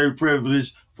commissary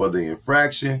privilege for the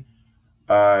infraction.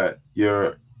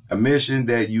 Your admission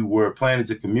that you were planning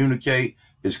to communicate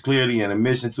is clearly an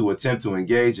admission to attempt to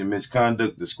engage in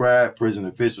misconduct described, prison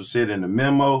officials said in the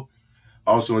memo.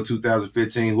 Also in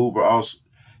 2015, Hoover also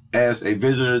asked a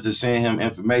visitor to send him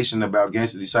information about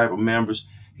Gangster Disciple members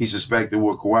he suspected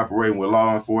were cooperating with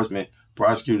law enforcement,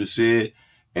 prosecutors said.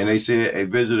 And they said a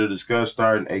visitor discussed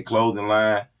starting a clothing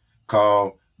line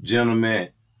called Gentlemen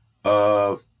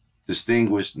of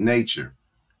Distinguished Nature,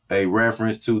 a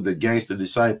reference to the Gangster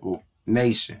Disciple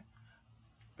Nation.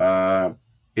 It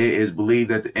is believed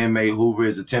that the inmate Hoover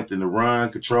is attempting to run,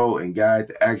 control, and guide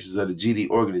the actions of the GD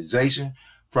organization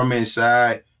from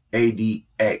inside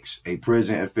ADX, a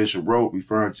prison official wrote,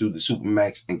 referring to the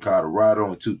Supermax in Colorado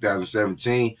in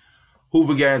 2017.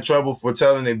 Hoover got in trouble for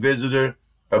telling a visitor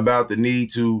about the need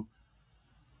to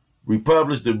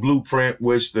republish the blueprint,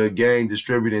 which the gang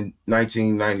distributed in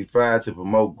 1995 to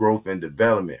promote growth and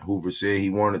development. Hoover said he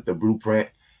wanted the blueprint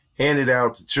handed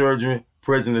out to children.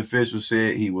 Prison officials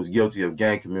said he was guilty of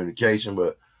gang communication,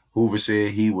 but Hoover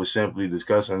said he was simply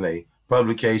discussing a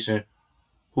publication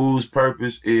whose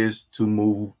purpose is to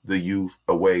move the youth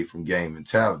away from gang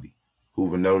mentality.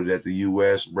 Hoover noted that the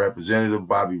U.S. Representative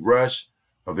Bobby Rush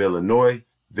of Illinois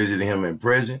visited him in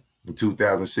prison in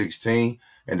 2016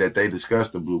 and that they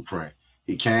discussed the blueprint.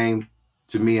 He came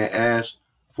to me and asked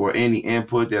for any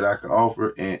input that I could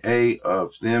offer in aid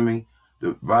of stemming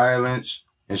the violence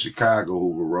in Chicago,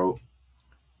 Hoover wrote.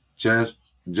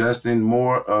 Justin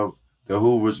Moore of the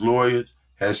Hoover's lawyers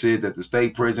has said that the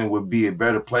state prison would be a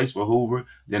better place for Hoover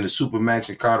than the Supermax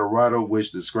in Colorado,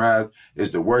 which described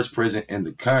as the worst prison in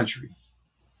the country.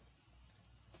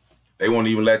 They won't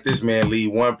even let this man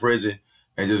leave one prison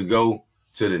and just go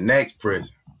to the next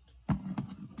prison.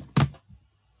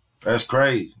 That's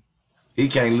crazy. He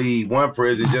can't leave one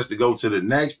prison just to go to the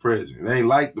next prison. They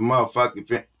like the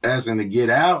motherfucker asking to get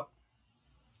out.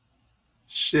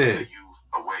 Shit.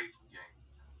 Away from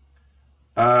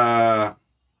gangs.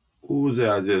 Who was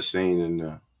that I just seen in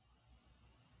there?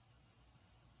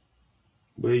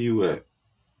 Where you at?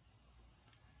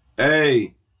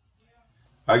 Hey,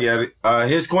 I got it.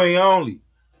 His Queen Only.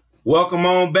 Welcome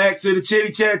on back to the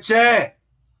Chitty Chat Chat.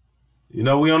 You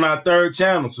know, we on our third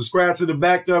channel. Subscribe to the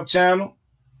backup channel.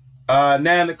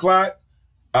 9 o'clock.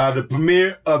 The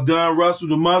premiere of Don Russell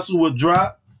the Muscle will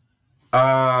drop.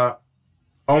 On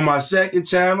my second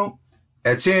channel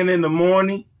at 10 in the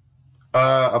morning,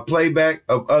 a playback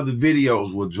of other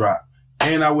videos will drop.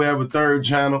 And I will have a third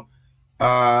channel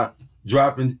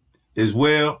dropping as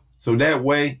well. So that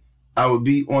way I will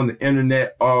be on the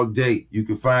internet all day. You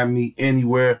can find me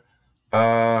anywhere.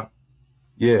 Yeah,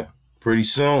 pretty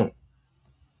soon.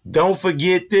 Don't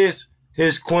forget this.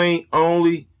 His Queen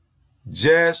Only,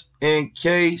 just in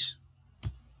case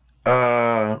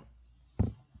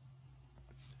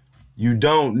you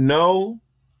don't know,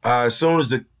 as soon as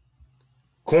the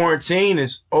quarantine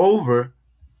is over,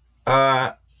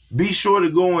 be sure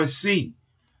to go and see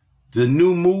the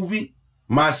new movie,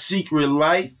 My Secret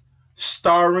Life,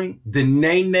 starring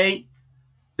Nene.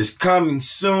 Is coming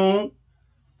soon.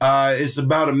 It's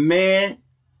about a man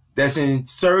that's in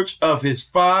search of his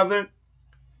father,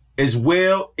 as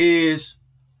well as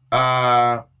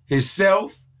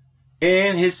himself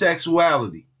and his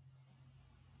sexuality.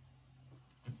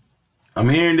 I'm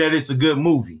hearing that it's a good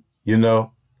movie, you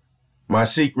know. My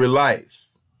Secret Life,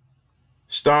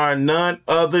 starring none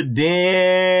other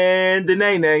than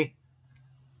Nene.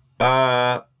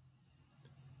 And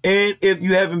if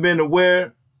you haven't been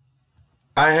aware,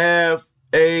 I have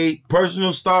a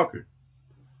personal stalker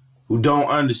who don't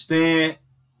understand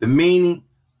the meaning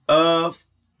of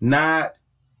not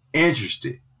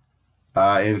interested.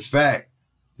 In fact,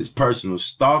 this personal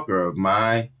stalker of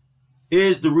mine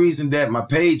is the reason that my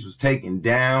page was taken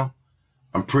down.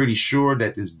 I'm pretty sure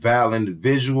that this vile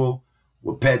individual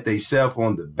will pat themselves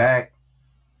on the back.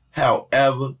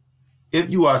 However, if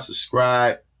you are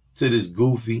subscribed to this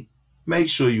goofy, make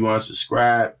sure you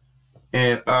unsubscribe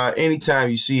And anytime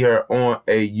you see her on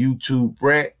a YouTube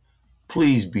rant,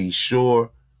 please be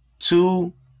sure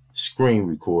to screen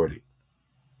record it.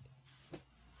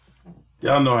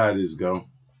 Y'all know how this go.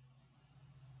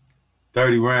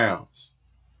 30 rounds.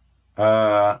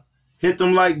 Hit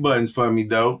them like buttons for me,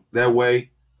 though. That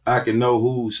way I can know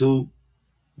who's who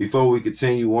before we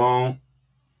continue on.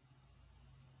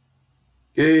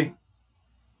 Okay.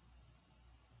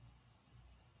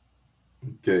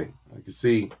 Okay. I can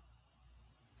see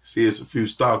there's a few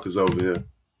stalkers over here.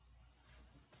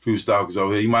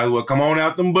 You might as well come on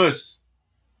out them bushes.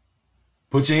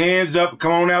 Put your hands up and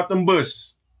come on out them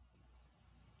bushes.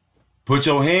 Put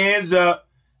your hands up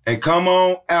and come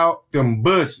on out them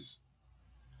bushes.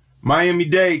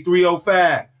 Miami-Dade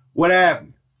 305. What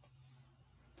happened?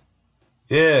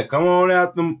 Yeah, come on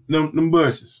out them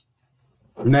bushes.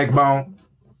 Neckbone.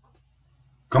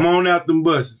 Come on out them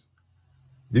bushes.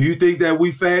 Do you think that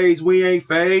we phased? We ain't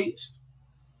phased.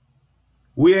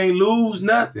 We ain't lose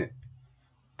nothing.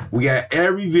 We got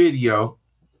every video.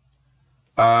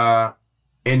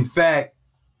 In fact,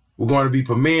 we're going to be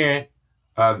premiering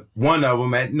one of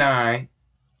them at 9,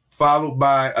 followed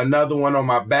by another one on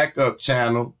my backup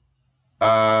channel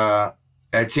at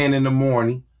 10 in the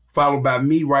morning, followed by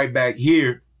me right back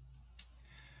here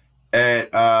at,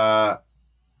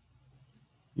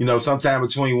 sometime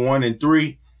between 1 and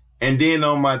 3. And then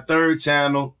on my third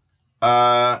channel,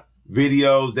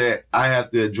 videos that I have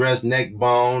to address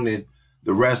Neckbone and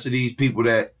the rest of these people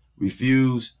that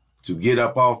refuse to get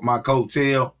up off my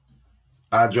coattail,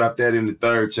 I drop that in the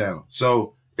third channel.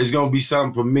 So it's going to be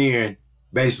something premiering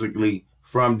basically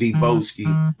from Deboski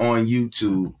on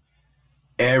YouTube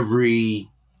every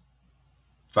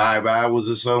 5 hours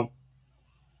or so.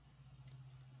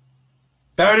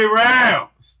 30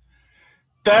 rounds.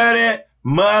 30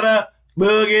 mother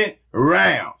boogie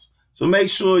rounds. So make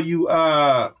sure you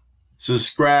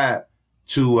subscribe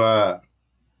to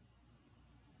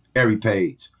every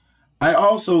page. I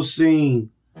also seen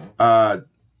the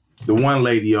one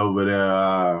lady over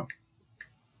there,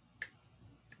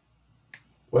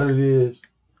 what it is,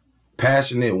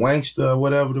 Passionate Wankster or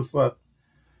whatever the fuck.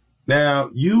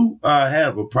 Now, you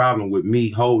have a problem with me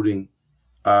holding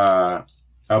a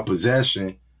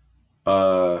possession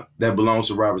that belongs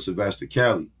to Robert Sylvester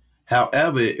Kelly.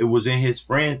 However, it was in his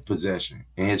friend's possession,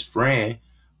 and his friend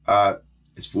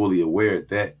is fully aware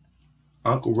that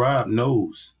Uncle Rob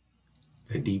knows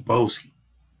that Deboski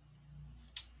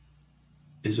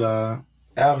is out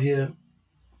here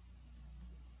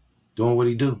doing what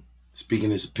he do,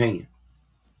 speaking his opinion.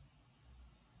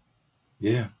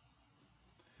 Yeah.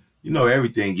 You know,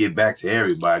 everything get back to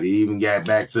everybody. Even got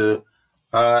back to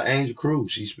Angel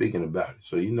Cruz. She's speaking about it.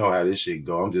 So you know how this shit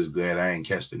go. I'm just glad I ain't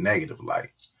catch the negative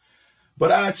light.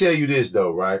 But I tell you this,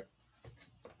 though, right?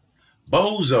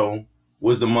 Bozo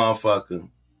was the motherfucker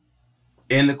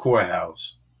in the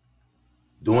courthouse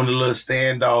doing a little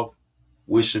standoff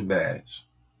with Shabazz.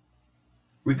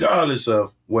 Regardless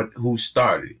of who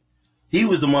started it. He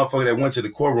was the motherfucker that went to the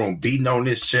courtroom beating on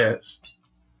his chest.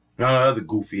 None of the other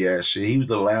goofy ass shit. He was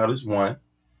the loudest one.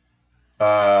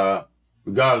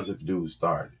 Regardless if the dude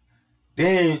started.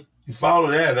 Then you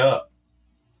follow that up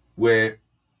with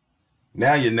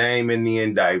now your name in the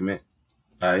indictment,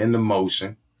 in the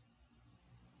motion.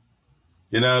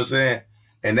 You know what I'm saying?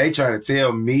 And they try to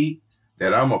tell me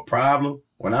that I'm a problem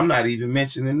when I'm not even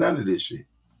mentioning none of this shit.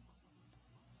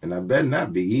 And I better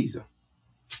not be either.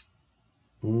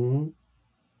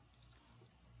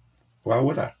 Why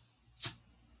would I?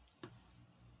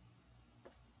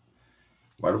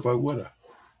 Why the fuck would I?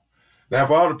 Now,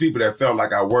 for all the people that felt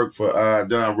like I worked for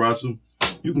Don Russell,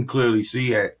 you can clearly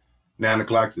see at 9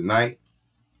 o'clock tonight,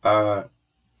 their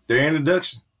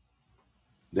introduction.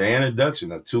 The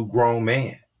introduction of two grown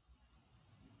men.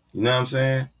 You know what I'm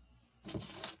saying?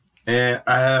 And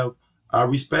I have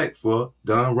respect for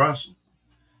Don Russell,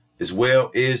 as well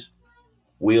as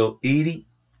Will Eady.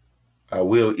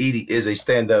 Will Eady is a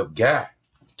stand-up guy,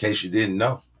 in case you didn't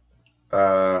know.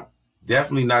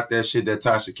 Definitely not that shit that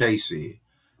Tasha K said.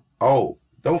 Oh,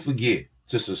 don't forget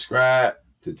to subscribe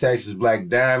to Texas Black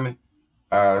Diamond.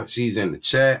 She's in the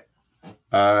chat.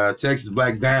 Texas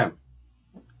Black Diamond.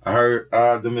 I heard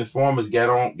them informers got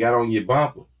on your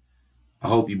bumper. I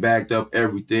hope you backed up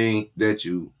everything that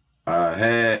you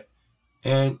had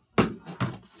and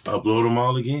upload them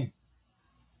all again.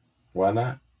 Why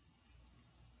not?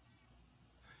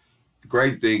 The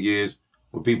crazy thing is,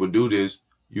 when people do this,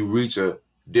 you reach a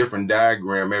different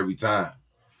diagram every time.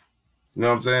 You know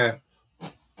what I'm saying?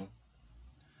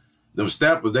 Them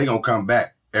steppers, they gonna come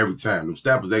back every time. Them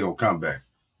steppers, they gonna come back.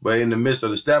 But in the midst of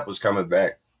the steppers coming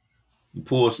back, you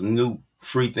pull some new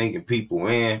free-thinking people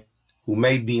in, who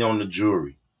may be on the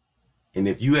jury. And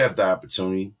if you have the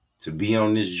opportunity to be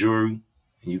on this jury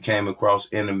and you came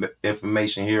across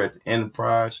information here at the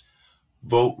Enterprise,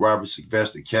 vote Robert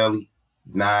Sylvester Kelly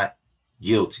not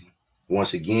guilty.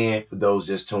 Once again, for those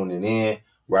just tuning in,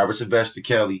 Robert Sylvester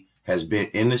Kelly has been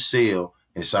in the cell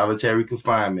in solitary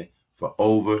confinement for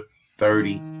over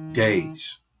 30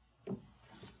 days.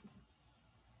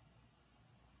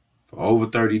 For over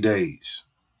 30 days.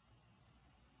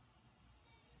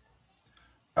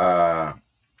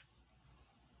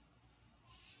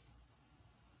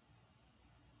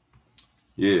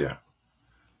 Yeah.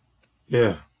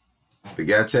 They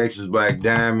got Texas Black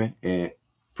Diamond and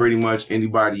pretty much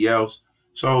anybody else.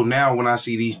 So now when I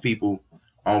see these people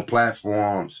on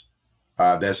platforms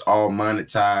that's all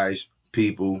monetized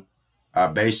people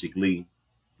basically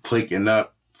clicking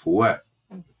up for what?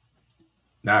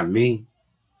 Not me.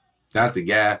 Not the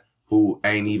guy who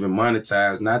ain't even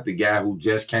monetized. Not the guy who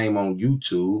just came on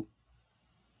YouTube.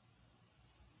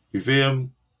 You feel me?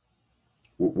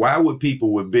 Why would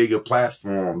people with bigger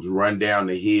platforms run down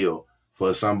the hill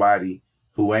for somebody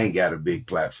who ain't got a big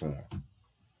platform?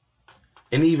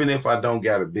 And even if I don't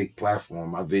got a big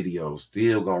platform, my videos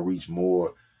still gonna reach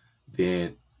more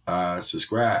than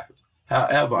subscribed.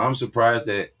 However, I'm surprised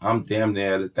that I'm damn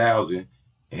near at 1,000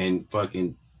 and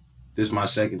fucking this is my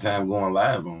second time going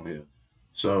live on here.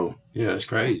 So yeah, it's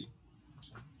crazy.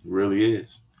 It really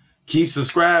is. Keep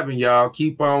subscribing, y'all.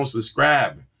 Keep on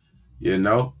subscribing. You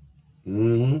know?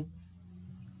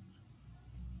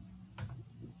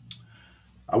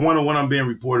 I wonder what I'm being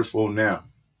reported for now.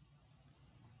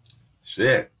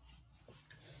 Shit.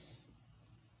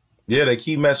 Yeah, they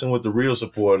keep messing with the real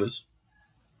supporters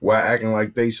while acting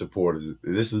like they supporters.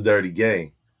 This is a dirty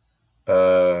game.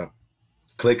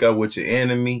 Click up with your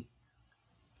enemy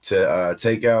to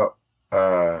take out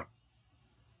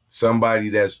somebody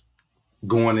that's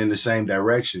going in the same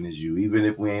direction as you. Even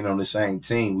if we ain't on the same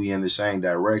team, we in the same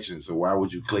direction. So why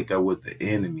would you click up with the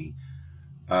enemy?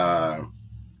 As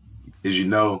you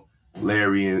know,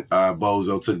 Larry and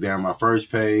Bozo took down my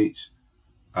first page.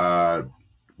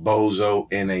 Bozo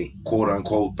and a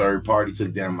quote-unquote third party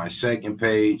took down my second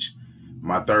page.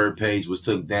 My third page was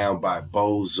took down by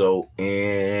Bozo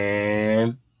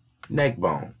and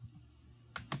Neckbone.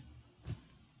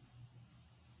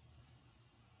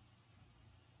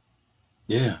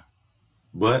 Yeah,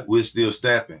 but we're still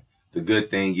stepping. The good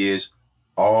thing is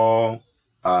all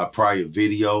prior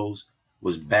videos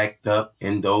was backed up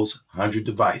in those 100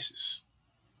 devices.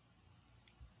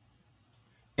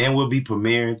 And will be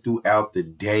premiering throughout the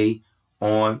day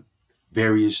on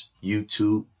various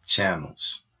YouTube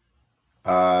channels.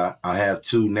 I have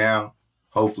 2 now.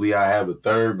 Hopefully I have a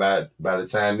third by the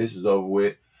time this is over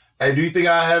with. Hey, do you think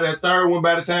I'll have that third one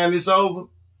by the time this is over?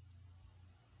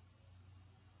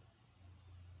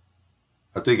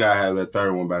 I think I have that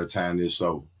third one by the time this is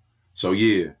over. So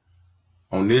yeah,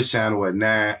 on this channel at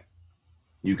 9,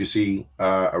 you can see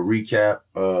a recap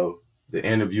of the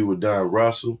interview with Don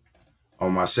Russell.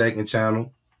 On my second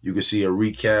channel, you can see a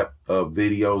recap of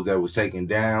videos that was taken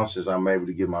down since I'm able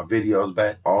to get my videos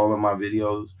back, all of my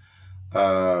videos.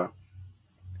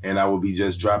 And I will be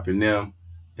just dropping them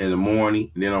in the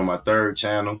morning. And then on my third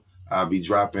channel, I'll be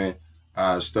dropping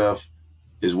stuff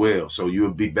as well. So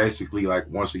you'll be basically like,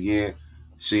 once again,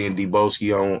 seeing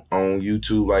Deboski on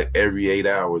YouTube like every 8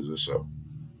 hours or so.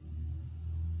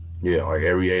 Yeah, like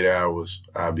every 8 hours,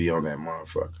 I'll be on that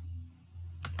motherfucker.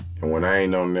 And when I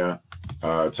ain't on there,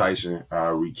 Tyson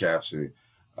recaps and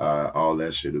all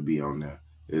that shit will be on there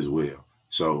as well.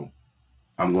 So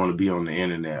I'm going to be on the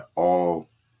internet all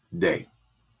day.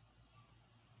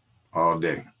 All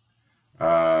day.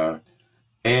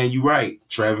 And you're right,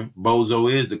 Trevor.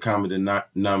 Bozo is the common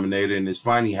denominator, and it's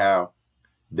funny how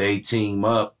they team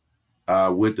up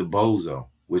with the Bozo,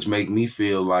 which make me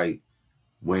feel like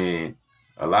when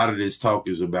a lot of this talk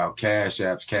is about cash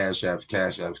apps,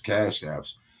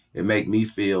 it make me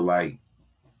feel like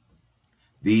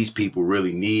these people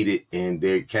really need it and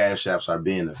their cash apps are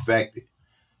being affected.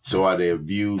 So are their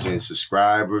views and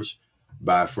subscribers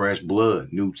by fresh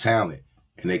blood, new talent.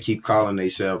 And they keep calling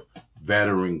themselves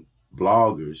veteran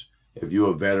bloggers. If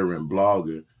you're a veteran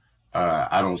blogger,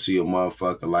 I don't see a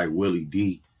motherfucker like Willie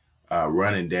D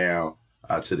running down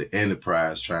to the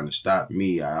Enterprise trying to stop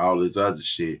me and all this other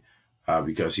shit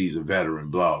because he's a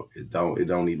veteran blogger. It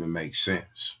don't even make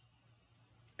sense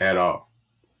at all.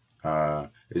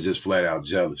 It's just flat out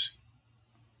jealousy.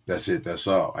 That's it. That's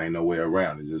all. Ain't no way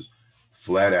around it. It's just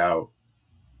flat out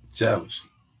jealousy.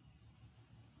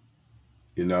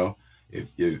 You know,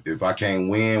 if I can't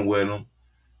win with them,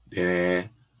 then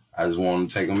I just want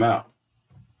to take them out.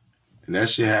 And that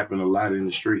shit happened a lot in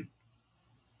the street.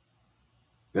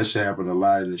 That shit happen a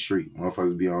lot in the street.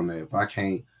 Motherfuckers be on there. If I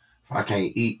can't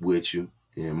eat with you,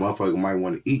 and motherfucker might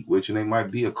want to eat with you, and they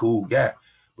might be a cool guy,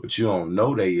 but you don't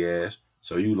know they ass,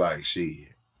 so you like, shit,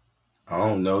 I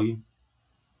don't know you.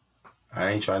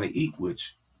 I ain't trying to eat with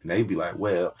you. And they be like,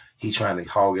 well, he trying to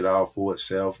hog it all for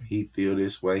itself. He feel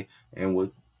this way and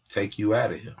would take you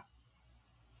out of here.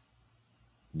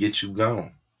 Get you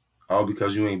gone. All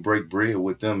because you ain't break bread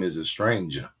with them as a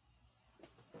stranger.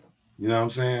 You know what I'm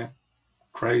saying?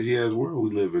 Crazy ass world we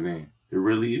living in. It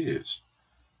really is.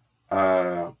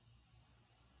 I'm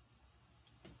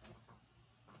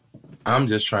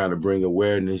just trying to bring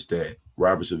awareness that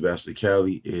Robert Sylvester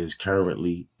Kelly is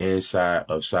currently inside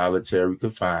of solitary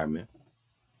confinement.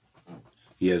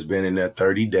 He has been in there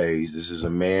 30 days. This is a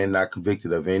man not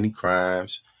convicted of any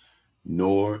crimes,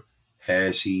 nor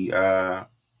has he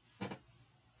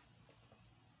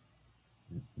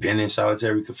been in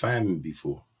solitary confinement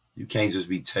before. You can't just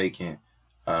be taking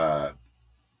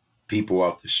people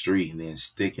off the street and then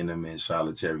sticking them in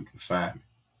solitary confinement.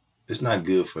 It's not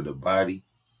good for the body,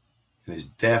 and it's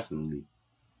definitely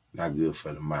not good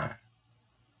for the mind.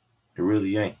 It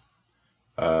really ain't.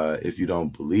 If you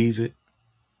don't believe it,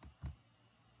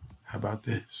 how about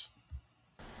this?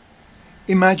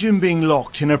 Imagine being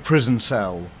locked in a prison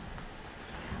cell.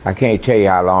 I can't tell you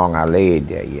how long I laid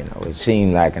there, you know. It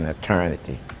seemed like an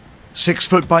eternity. 6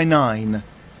 foot by 9,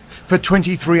 for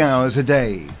 23 hours a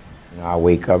day. You know, I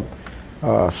wake up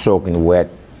soaking wet,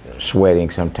 sweating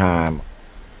sometime.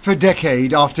 For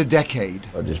decade after decade.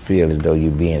 I just feel as though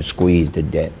you're being squeezed to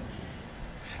death.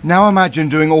 Now imagine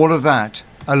doing all of that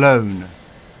alone.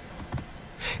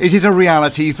 It is a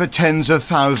reality for tens of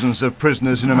thousands of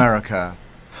prisoners in America,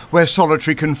 where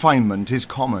solitary confinement is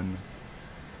common.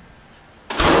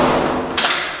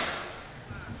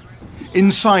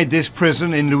 Inside this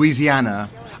prison in Louisiana,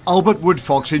 Albert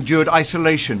Woodfox endured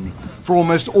isolation for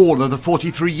almost all of the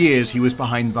 43 years he was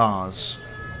behind bars.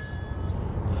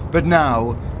 But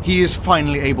now, he is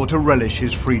finally able to relish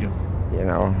his freedom. You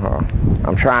know,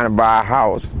 I'm trying to buy a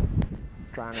house.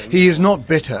 He is not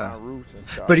bitter,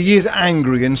 but he is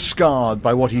angry and scarred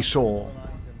by what he saw.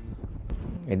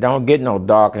 It don't get no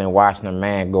darker than watching a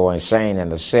man go insane in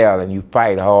the cell and you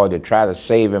fight hard to try to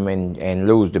save him and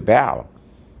lose the battle.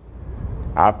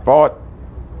 I fought,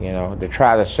 you know, to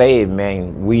try to save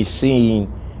men we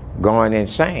seen going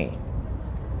insane.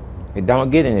 It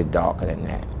don't get any darker than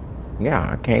that.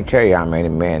 Yeah, I can't tell you how many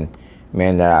men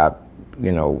that I,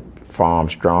 you know, form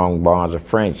strong bonds of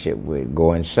friendship with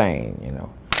go insane, you know.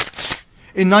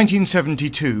 In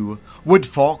 1972,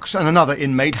 Woodfox and another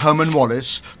inmate, Herman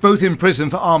Wallace, both in prison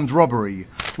for armed robbery,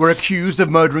 were accused of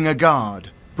murdering a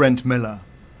guard, Brent Miller.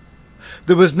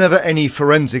 There was never any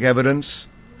forensic evidence.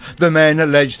 The men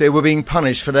alleged they were being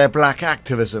punished for their black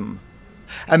activism,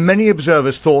 and many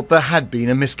observers thought there had been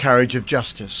a miscarriage of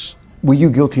justice. Were you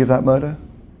guilty of that murder?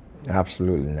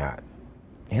 Absolutely not.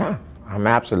 Yeah, I'm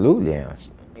absolutely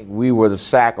innocent. We were the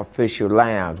sacrificial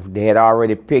lambs. They had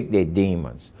already picked their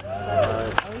demons.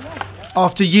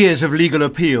 After years of legal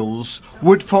appeals,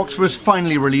 Woodfox was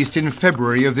finally released in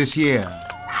February of this year.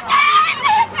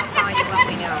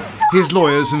 His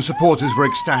lawyers and supporters were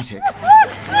ecstatic.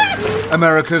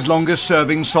 America's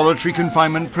longest-serving solitary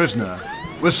confinement prisoner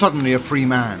was suddenly a free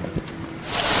man.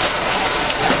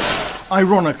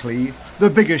 Ironically, the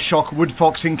biggest shock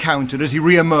Woodfox encountered as he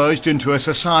re-emerged into a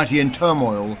society in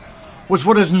turmoil was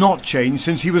what has not changed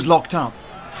since he was locked up: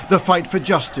 the fight for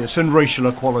justice and racial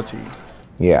equality.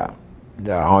 Yeah,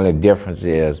 the only difference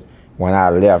is when I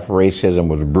left, racism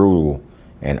was brutal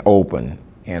and open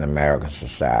in American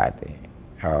society.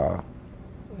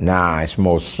 Now it's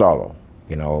more subtle.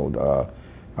 You know,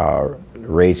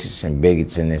 racists and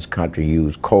bigots in this country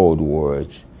use code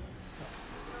words.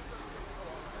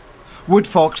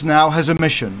 Woodfox now has a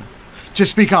mission: to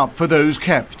speak up for those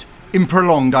kept in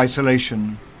prolonged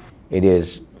isolation. It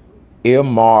is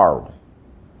immoral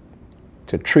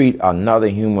to treat another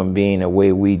human being the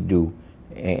way we do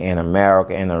in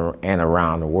America and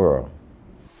around the world.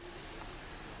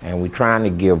 And we're trying to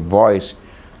give voice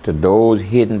to those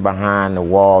hidden behind the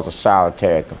walls of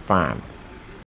solitary confinement.